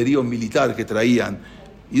poderío militar que traían?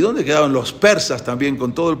 ¿Y dónde quedaron los persas también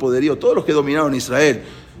con todo el poderío, todos los que dominaron Israel?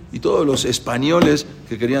 Y todos los españoles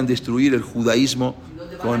que querían destruir el judaísmo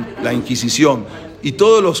con la Inquisición. Y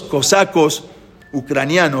todos los cosacos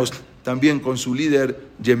ucranianos también con su líder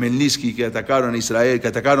Yemelnitsky, que atacaron a Israel, que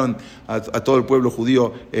atacaron a todo el pueblo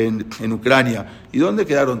judío en Ucrania. ¿Y dónde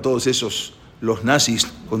quedaron todos esos, los nazis,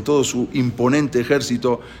 con todo su imponente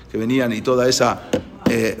ejército que venían y toda esa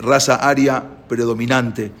raza aria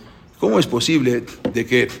predominante? ¿Cómo es posible de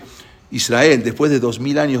que Israel, después de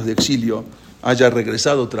 2000 años de exilio, haya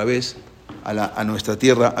regresado otra vez a nuestra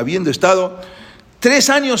tierra, habiendo estado 3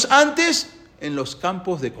 años antes en los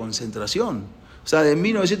campos de concentración? O sea, en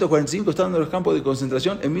 1945 estaban en los campos de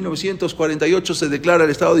concentración, en 1948 se declara el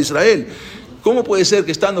Estado de Israel. ¿Cómo puede ser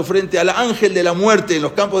que estando frente al ángel de la muerte en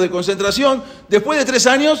los campos de concentración, después de 3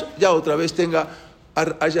 años, ya otra vez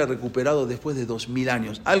haya recuperado después de 2000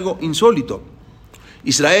 años? Algo insólito.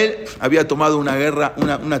 Israel había tomado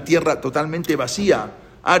una tierra totalmente vacía,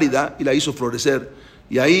 árida, y la hizo florecer.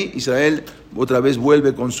 Y ahí Israel otra vez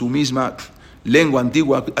vuelve con su misma lengua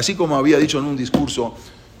antigua, así como había dicho en un discurso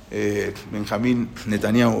Benjamín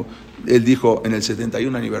Netanyahu. Él dijo en el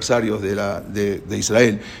 71 aniversario de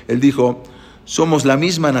Israel, él dijo: somos la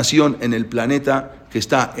misma nación en el planeta que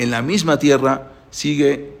está en la misma tierra,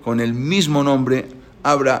 sigue con el mismo nombre,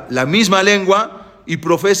 habla la misma lengua y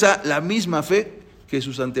profesa la misma fe que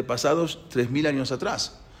sus antepasados 3000 años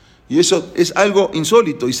atrás. Y eso es algo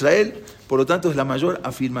insólito. Israel, por lo tanto, es la mayor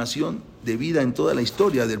afirmación de vida en toda la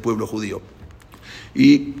historia del pueblo judío.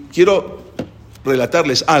 Y quiero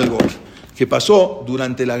relatarles algo que pasó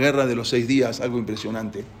durante la guerra de los 6 días, algo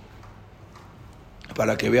impresionante,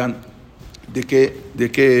 para que vean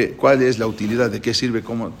cuál es la utilidad, de qué sirve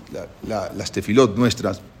como las tefilot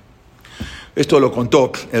nuestras. Esto lo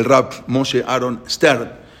contó el Rab Moshe Aaron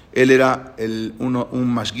Stern. Él era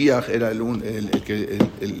un mashgiach, era el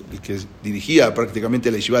que dirigía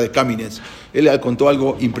prácticamente la yeshiva de Kamenetz. Él contó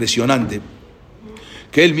algo impresionante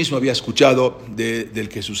que él mismo había escuchado del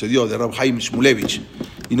que sucedió, de Rab Chaim Shmulevich,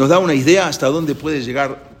 y nos da una idea hasta dónde puede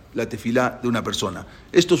llegar la tefilá de una persona.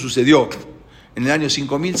 Esto sucedió en el año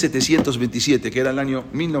 5727, que era el año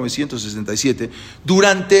 1967,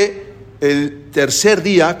 durante el tercer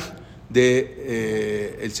día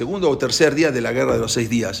el segundo o tercer día de la guerra de los 6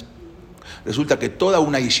 días. Resulta que toda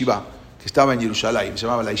una yeshiva que estaba en Jerusalén, se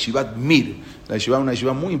llamaba la Yeshivat Mir, una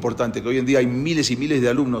yeshiva muy importante, que hoy en día hay miles y miles de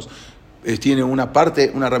alumnos, tiene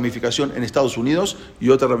una ramificación en Estados Unidos y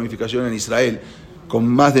otra ramificación en Israel, con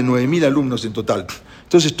más de 9000 alumnos en total.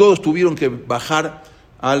 Entonces todos tuvieron que bajar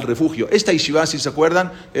al refugio. Esta yeshiva, si se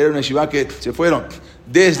acuerdan, era una yeshiva que se fueron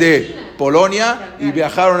desde Polonia y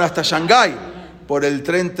viajaron hasta Shanghái por el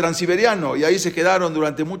tren transiberiano, y ahí se quedaron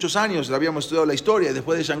durante muchos años. Habíamos estudiado la historia, y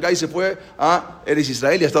después de Shanghái se fue a Eretz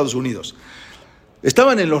Israel y a Estados Unidos.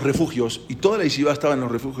 Estaban en los refugios, y toda la yeshiva estaba en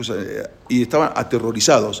los refugios, y estaban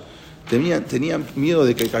aterrorizados. Tenían miedo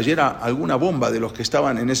de que cayera alguna bomba de los que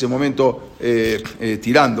estaban en ese momento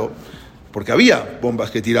tirando, porque había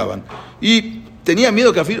bombas que tiraban. Y tenían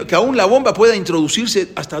miedo que aún la bomba pueda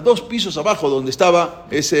introducirse hasta 2 pisos abajo donde estaba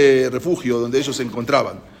ese refugio, donde ellos se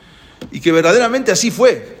encontraban. Y que verdaderamente así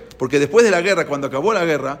fue, porque después de la guerra, cuando acabó la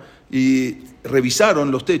guerra y revisaron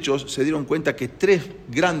los techos, se dieron cuenta que 3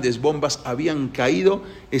 grandes bombas habían caído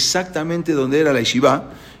exactamente donde era la yeshiva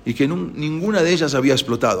y que ninguna de ellas había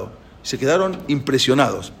explotado. Se quedaron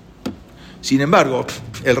impresionados. Sin embargo,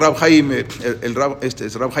 el Rab Chaim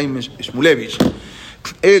Shmulevich,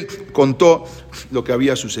 él contó lo que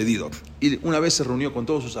había sucedido. Y una vez se reunió con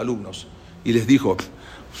todos sus alumnos y les dijo: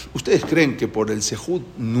 ¿ustedes creen que por el sejud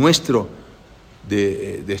nuestro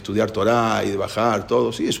de estudiar Torah y de bajar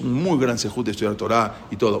todo? Sí, es un muy gran sejud de estudiar Torah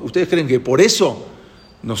y todo. ¿Ustedes creen que por eso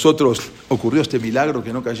nosotros ocurrió este milagro,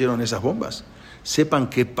 que no cayeron esas bombas? Sepan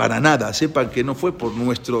que para nada, sepan que no fue por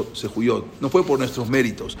nuestro sejuyot, no fue por nuestros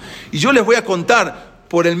méritos. Y yo les voy a contar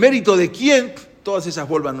por el mérito de quién todas esas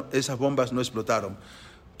bombas no explotaron.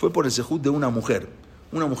 Fue por el sejud de una mujer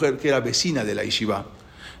que era vecina de la yeshiva,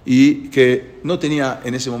 y que no tenía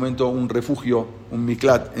en ese momento un refugio, un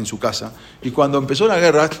miklat en su casa. Y cuando empezó la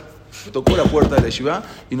guerra, tocó la puerta de la yeshiva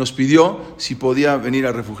y nos pidió si podía venir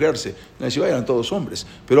a refugiarse. En la yeshiva eran todos hombres,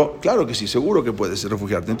 pero claro que sí, seguro que puedes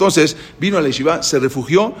refugiarte. Entonces vino a la yeshiva, se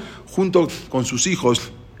refugió junto con sus hijos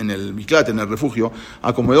en el miklat, en el refugio,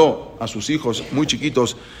 acomodó a sus hijos muy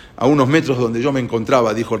chiquitos a unos metros donde yo me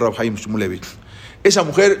encontraba, dijo el Rab Chaim Shmulevich. Esa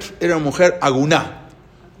mujer era una mujer aguná.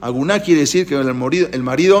 Aguná quiere decir que el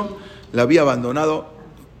marido la había abandonado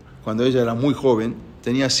cuando ella era muy joven,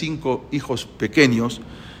 tenía 5 hijos pequeños,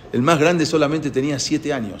 el más grande solamente tenía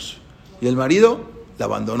 7 años, y el marido la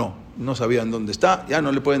abandonó, no sabían dónde está, ya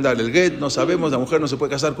no le pueden dar el get, no sabemos, la mujer no se puede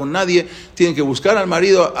casar con nadie, tienen que buscar al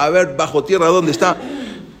marido a ver bajo tierra dónde está.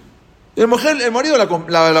 El marido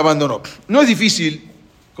la abandonó. No es difícil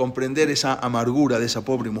comprender esa amargura de esa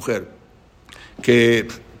pobre mujer, que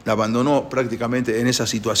la abandonó prácticamente en esa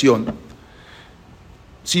situación,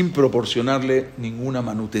 sin proporcionarle ninguna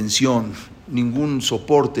manutención, ningún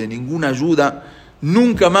soporte, ninguna ayuda.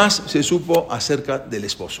 Nunca más se supo acerca del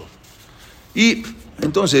esposo. Y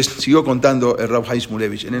entonces siguió contando el Rab Chaim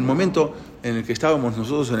Shmulevich. En el momento en el que estábamos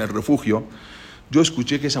nosotros en el refugio, yo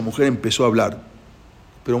escuché que esa mujer empezó a hablar,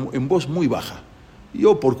 pero en voz muy baja.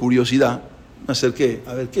 Yo, por curiosidad, Me acerqué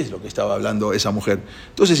a ver qué es lo que estaba hablando esa mujer.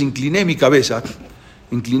 Entonces incliné mi cabeza,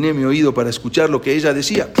 incliné mi oído para escuchar lo que ella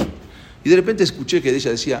decía. Y de repente escuché que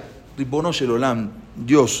ella decía, Ribono shel olam,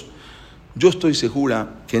 Dios, yo estoy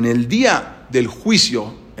segura que en el día del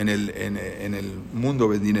juicio, en el mundo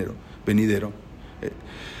venidero,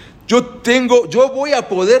 yo voy a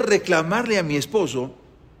poder reclamarle a mi esposo,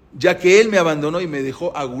 ya que él me abandonó y me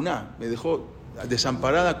dejó aguná, me dejó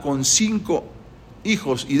desamparada con 5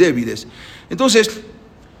 hijos y débiles. Entonces,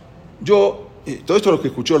 yo, todo esto es lo que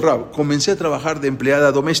escuchó el Rab, comencé a trabajar de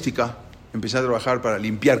empleada doméstica, empecé a trabajar para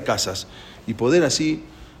limpiar casas y poder así,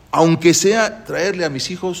 aunque sea traerle a mis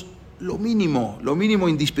hijos lo mínimo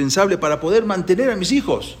indispensable para poder mantener a mis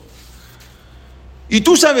hijos. Y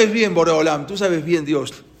tú sabes bien, Boreolam, tú sabes bien,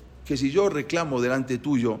 Dios, que si yo reclamo delante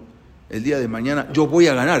tuyo el día de mañana, yo voy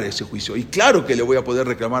a ganar ese juicio. Y claro que le voy a poder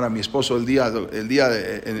reclamar a mi esposo el día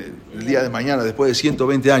de mañana, después de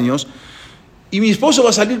 120 años, y mi esposo va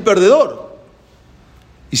a salir perdedor.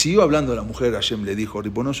 Y siguió hablando la mujer, Hashem le dijo,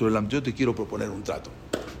 Ribono shel olam, yo te quiero proponer un trato.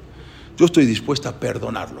 Yo estoy dispuesta a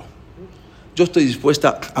perdonarlo. Yo estoy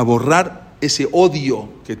dispuesta a borrar ese odio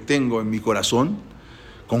que tengo en mi corazón,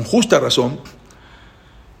 con justa razón,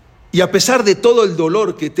 y a pesar de todo el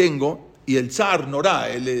dolor que tengo, y el zar norá,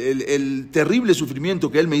 el terrible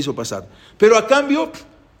sufrimiento que él me hizo pasar. Pero a cambio,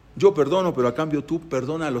 yo perdono, pero a cambio tú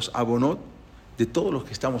perdona a los abonot de todos los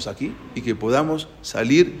que estamos aquí y que podamos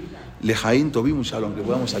salir lejaín tobim shalom, que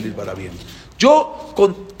podamos salir para bien. Yo,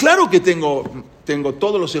 claro que tengo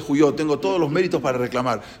todos los ejuyot, tengo todos los méritos para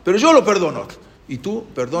reclamar, pero yo lo perdono. Y tú,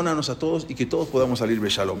 perdónanos a todos y que todos podamos salir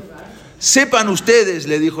beshalom. Sepan ustedes,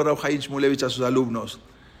 le dijo Rav Chaim Shmulevich a sus alumnos,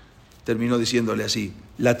 terminó diciéndole así,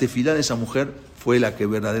 la tefilá de esa mujer fue la que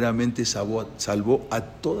verdaderamente salvó a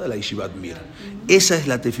toda la Yeshivat Mir. Esa es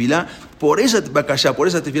la tefilá, por esa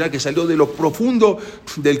tefilá que salió de lo profundo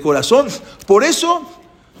del corazón, por eso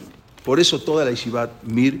toda la Yeshivat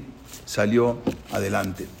Mir salió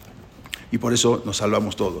adelante. Y por eso nos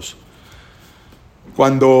salvamos todos.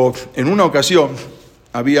 Cuando en una ocasión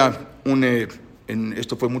había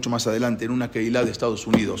esto fue mucho más adelante, en una keilá de Estados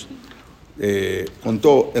Unidos,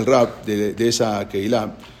 contó el Rab de esa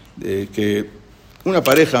keilá que una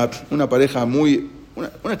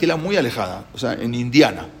keilá muy alejada, o sea, en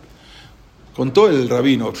Indiana, contó el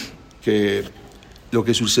rabino que lo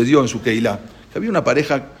que sucedió en su keilá, que había una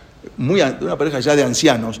pareja ya de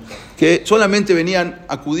ancianos que solamente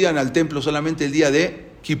acudían al templo solamente el día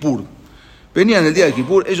de Kippur. Venían el día de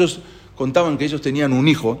Kippur, ellos contaban que ellos tenían un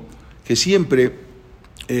hijo que siempre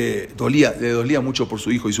le dolía mucho por su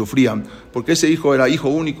hijo y sufrían, porque ese hijo era hijo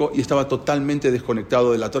único y estaba totalmente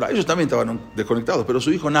desconectado de la Torah. Ellos también estaban desconectados, pero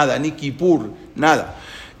su hijo nada, ni Kippur, nada.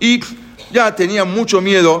 Y ya tenía mucho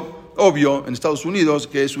miedo, obvio, en Estados Unidos,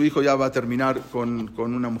 que su hijo ya va a terminar con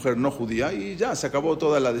una mujer no judía y ya se acabó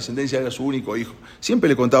toda la descendencia, era su único hijo. Siempre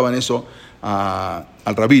le contaban eso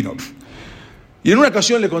al rabino. Y en una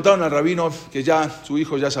ocasión le contaron al rabino que ya su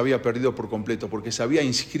hijo ya se había perdido por completo porque se había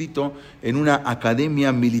inscrito en una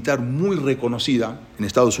academia militar muy reconocida en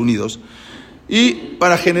Estados Unidos y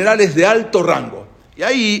para generales de alto rango. Y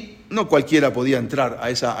ahí no cualquiera podía entrar a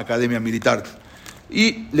esa academia militar.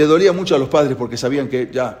 Y le dolía mucho a los padres porque sabían que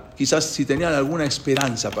ya quizás si tenían alguna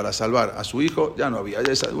esperanza para salvar a su hijo, ya no había.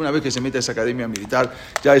 Una vez que se mete a esa academia militar,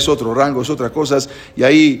 ya es otro rango, es otras cosas. Y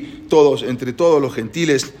ahí entre todos los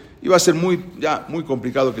gentiles, iba a ser muy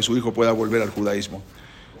complicado que su hijo pueda volver al judaísmo.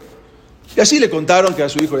 Y así le contaron que a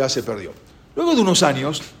su hijo ya se perdió. Luego de unos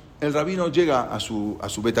años, el rabino llega a su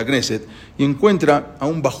Bet Knesset y encuentra a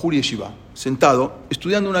un Bajur Yeshiva sentado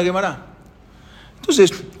estudiando una Gemara.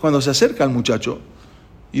 Entonces, cuando se acerca al muchacho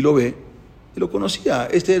y lo ve, lo conocía.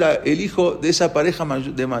 Este era el hijo de esa pareja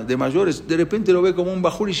de mayores. De repente lo ve como un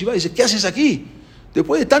Bajur Yeshiva y dice, ¿qué haces aquí?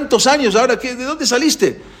 Después de tantos años, ¿ahora qué? ¿De dónde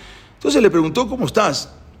saliste? Entonces le preguntó, ¿cómo estás?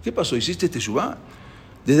 ¿Qué pasó? ¿Hiciste teshuvá?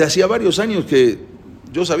 Desde hacía varios años que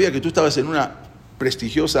yo sabía que tú estabas en una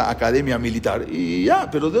prestigiosa academia militar. Y ya,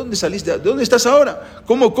 pero ¿de dónde saliste? ¿De dónde estás ahora?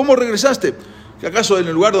 ¿Cómo regresaste? ¿Que acaso en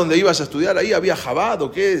el lugar donde ibas a estudiar ahí había Jabad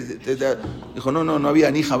o qué? Dijo, no había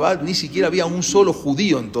ni Jabad, ni siquiera había un solo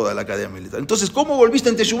judío en toda la academia militar. Entonces, ¿cómo volviste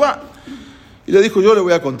en teshuvá? Y le dijo, yo le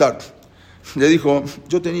voy a contar. Le dijo,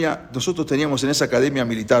 nosotros teníamos en esa academia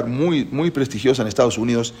militar muy, muy prestigiosa en Estados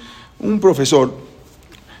Unidos, un profesor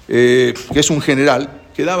que es un general,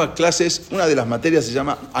 que daba clases, una de las materias se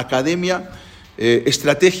llama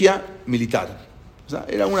Estrategia Militar. O sea,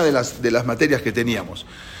 era una de las materias que teníamos.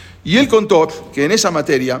 Y él contó que en esa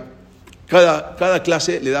materia, cada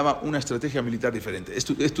clase le daba una estrategia militar diferente.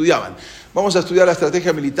 Estudiaban. Vamos a estudiar la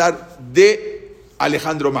estrategia militar de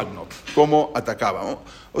Alejandro Magno, cómo atacaba, ¿no?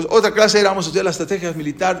 Otra clase era, vamos a estudiar la estrategia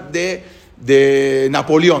militar de de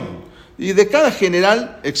Napoleón. Y de cada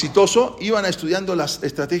general exitoso iban estudiando las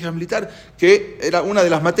estrategias militares, que era una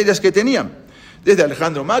de las materias que tenían, desde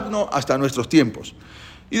Alejandro Magno hasta nuestros tiempos.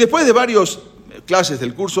 Y después de varias clases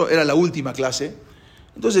del curso, era la última clase,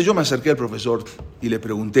 entonces yo me acerqué al profesor y le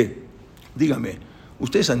pregunté, dígame,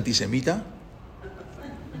 ¿usted es antisemita?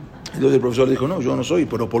 Entonces el profesor le dijo, no, yo no soy,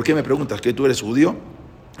 pero ¿por qué me preguntas? ¿Que tú eres judío?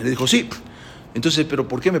 Y le dijo, sí. Entonces, ¿pero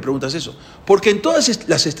por qué me preguntas eso? Porque en todas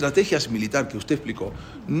las estrategias militares que usted explicó,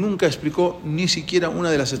 nunca explicó ni siquiera una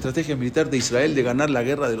de las estrategias militares de Israel de ganar la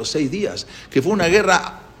guerra de los 6 días, que fue una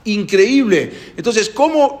guerra increíble. Entonces,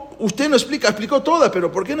 ¿cómo usted no explicó todas, pero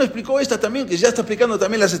por qué no explicó esta también, que ya está explicando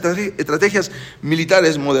también las estrategias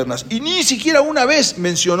militares modernas? Y ni siquiera una vez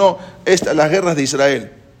mencionó las guerras de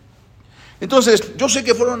Israel. Entonces, yo sé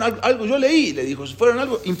que fueron algo, yo leí, le dijo, fueron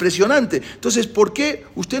algo impresionante. Entonces, ¿por qué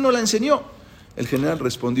usted no la enseñó? El general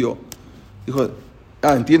respondió, dijo,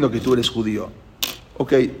 entiendo que tú eres judío.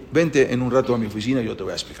 Ok, vente en un rato a mi oficina y yo te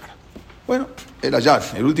voy a explicar. Bueno, era ya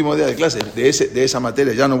el último día de clase de esa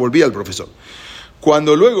materia, ya no volvía al profesor.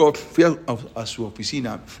 Cuando luego fui a su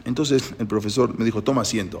oficina, entonces el profesor me dijo, toma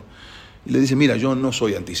asiento. Y le dice, mira, yo no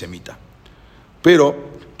soy antisemita,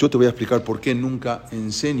 pero yo te voy a explicar por qué nunca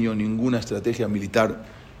enseño ninguna estrategia militar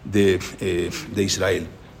de Israel,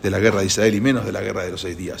 de la guerra de Israel y menos de la guerra de los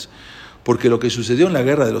 6 días. Porque lo que sucedió en la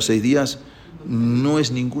guerra de los 6 días no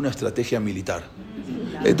es ninguna estrategia militar.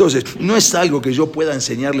 Entonces, no es algo que yo pueda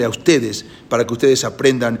enseñarle a ustedes para que ustedes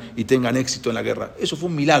aprendan y tengan éxito en la guerra. Eso fue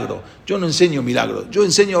un milagro. Yo no enseño milagros, yo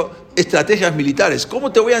enseño estrategias militares.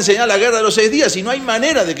 ¿Cómo te voy a enseñar la guerra de los 6 días si no hay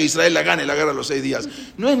manera de que Israel la gane la guerra de los 6 días?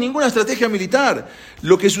 No es ninguna estrategia militar.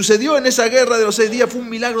 Lo que sucedió en esa guerra de los 6 días fue un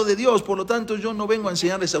milagro de Dios. Por lo tanto, yo no vengo a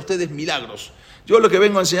enseñarles a ustedes milagros. Yo lo que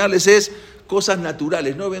vengo a enseñarles es cosas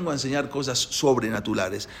naturales, no vengo a enseñar cosas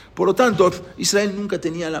sobrenaturales. Por lo tanto, Israel nunca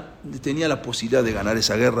tenía la posibilidad de ganar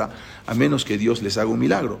esa guerra, a menos que Dios les haga un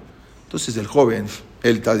milagro. Entonces el joven,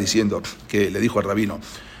 él está diciendo, que le dijo al rabino,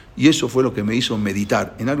 y eso fue lo que me hizo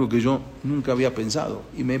meditar en algo que yo nunca había pensado.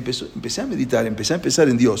 Y empecé a meditar, empecé a pensar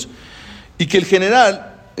en Dios. Y que el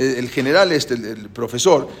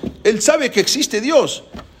profesor, él sabe que existe Dios,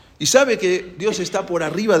 y sabe que Dios está por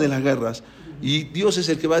arriba de las guerras, y Dios es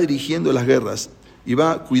el que va dirigiendo las guerras y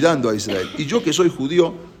va cuidando a Israel. Y yo que soy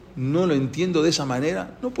judío no lo entiendo de esa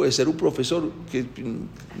manera. No puede ser un profesor que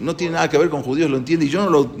no tiene nada que ver con judíos, lo entiende y yo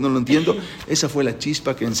no lo entiendo. Esa fue la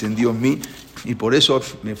chispa que encendió en mí y por eso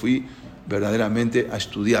me fui verdaderamente a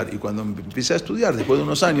estudiar. Y cuando empecé a estudiar, después de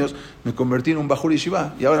unos años, me convertí en un bajur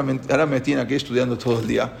yeshiva y ahora me tiene aquí estudiando todo el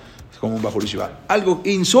día como un bajur yeshiva. Algo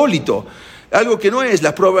insólito, algo que no es.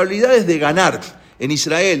 Las probabilidades de ganar en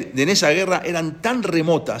Israel, en esa guerra, eran tan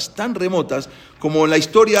remotas, como la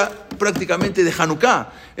historia prácticamente de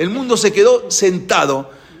Hanukkah. El mundo se quedó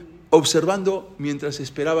sentado, observando mientras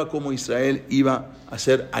esperaba cómo Israel iba a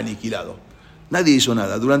ser aniquilado. Nadie hizo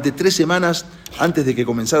nada. Durante 3 semanas, antes de que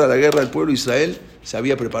comenzara la guerra, el pueblo de Israel se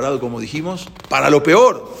había preparado, como dijimos, para lo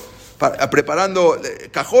peor, preparando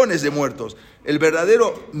cajones de muertos. El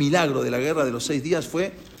verdadero milagro de la guerra de los 6 días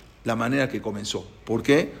fue la manera que comenzó. ¿Por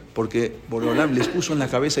qué? Porque Boreolam les puso en la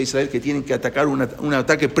cabeza a Israel que tienen que atacar un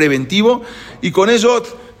ataque preventivo y con eso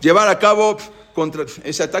llevar a cabo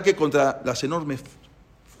ese ataque contra las enormes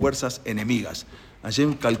fuerzas enemigas.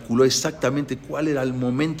 Hashem calculó exactamente cuál era el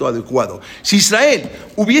momento adecuado. Si Israel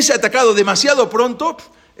hubiese atacado demasiado pronto,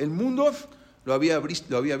 el mundo lo había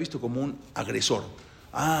visto como un agresor.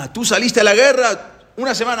 Tú saliste a la guerra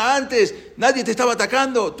una semana antes, nadie te estaba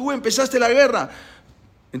atacando, tú empezaste la guerra.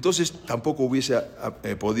 Entonces tampoco hubiese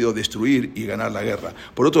podido destruir y ganar la guerra.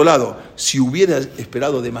 Por otro lado, si hubiera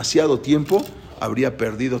esperado demasiado tiempo, habría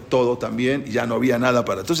perdido todo también y ya no había nada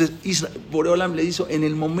para... Entonces, Boreolam le hizo en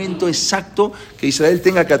el momento exacto que Israel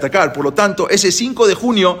tenga que atacar. Por lo tanto, ese 5 de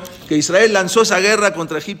junio que Israel lanzó esa guerra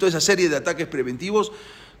contra Egipto, esa serie de ataques preventivos,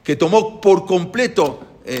 que tomó por completo,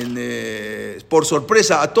 por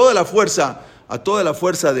sorpresa, a toda la fuerza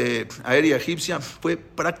aérea egipcia, fue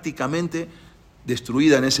prácticamente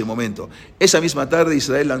destruida en ese momento. Esa misma tarde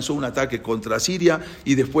Israel lanzó un ataque contra Siria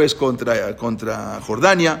y después contra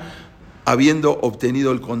Jordania, habiendo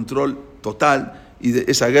obtenido el control total, y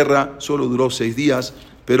esa guerra solo duró 6 días,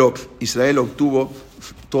 pero Israel obtuvo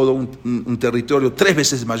todo un territorio 3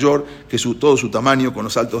 veces mayor que todo su tamaño, con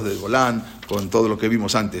los altos del Golán, con todo lo que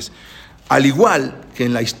vimos antes. Al igual que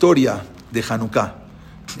en la historia de Hanukkah,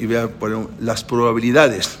 y vea las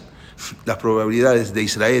probabilidades de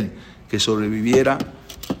Israel que sobreviviera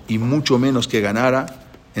y mucho menos que ganara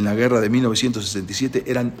en la guerra de 1967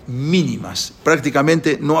 eran mínimas.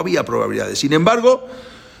 Prácticamente no había probabilidades. Sin embargo,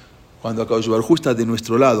 cuando Akadosh Baruj Hu está de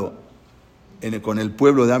nuestro lado, con el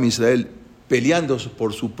pueblo de Am Israel, peleando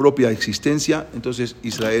por su propia existencia, entonces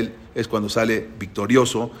Israel es cuando sale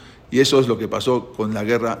victorioso. Y eso es lo que pasó con la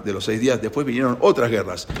guerra de los 6 días. Después vinieron otras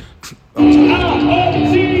guerras. Vamos a ver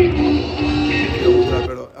esto. Quiero mostrar,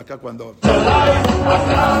 pero acá cuando estoy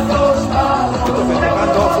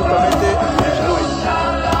festejando justamente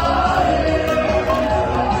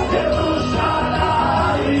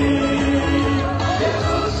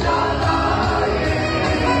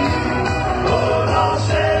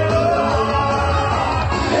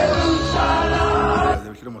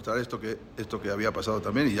quiero mostrar esto que había pasado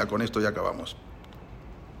también, y ya con esto ya acabamos.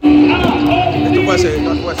 Esto fue hace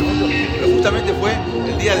mucho, pero justamente fue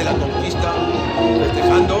el día de la conquista,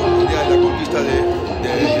 festejando el día de la conquista de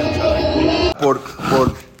Jerusalén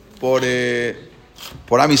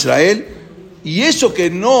por Am Israel. Y eso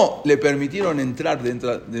que no le permitieron entrar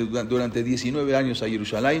durante 19 años a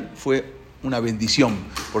Jerusalén fue una bendición,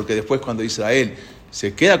 porque después cuando Israel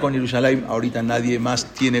se queda con Jerusalén, ahorita nadie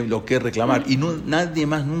más tiene lo que reclamar. Y nadie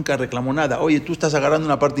más nunca reclamó nada. Oye, tú estás agarrando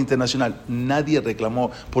una parte internacional. Nadie reclamó,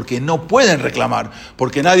 porque no pueden reclamar,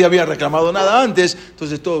 porque nadie había reclamado nada antes.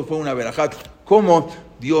 Entonces todo fue una verajat. Cómo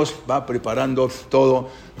Dios va preparando todo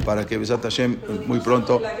para que Besat Hashem muy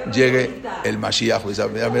pronto llegue el Mashiach.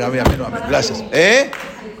 Mira. Gracias.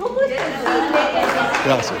 ¿Cómo es posible?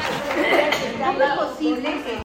 Gracias. ¿Cómo es posible que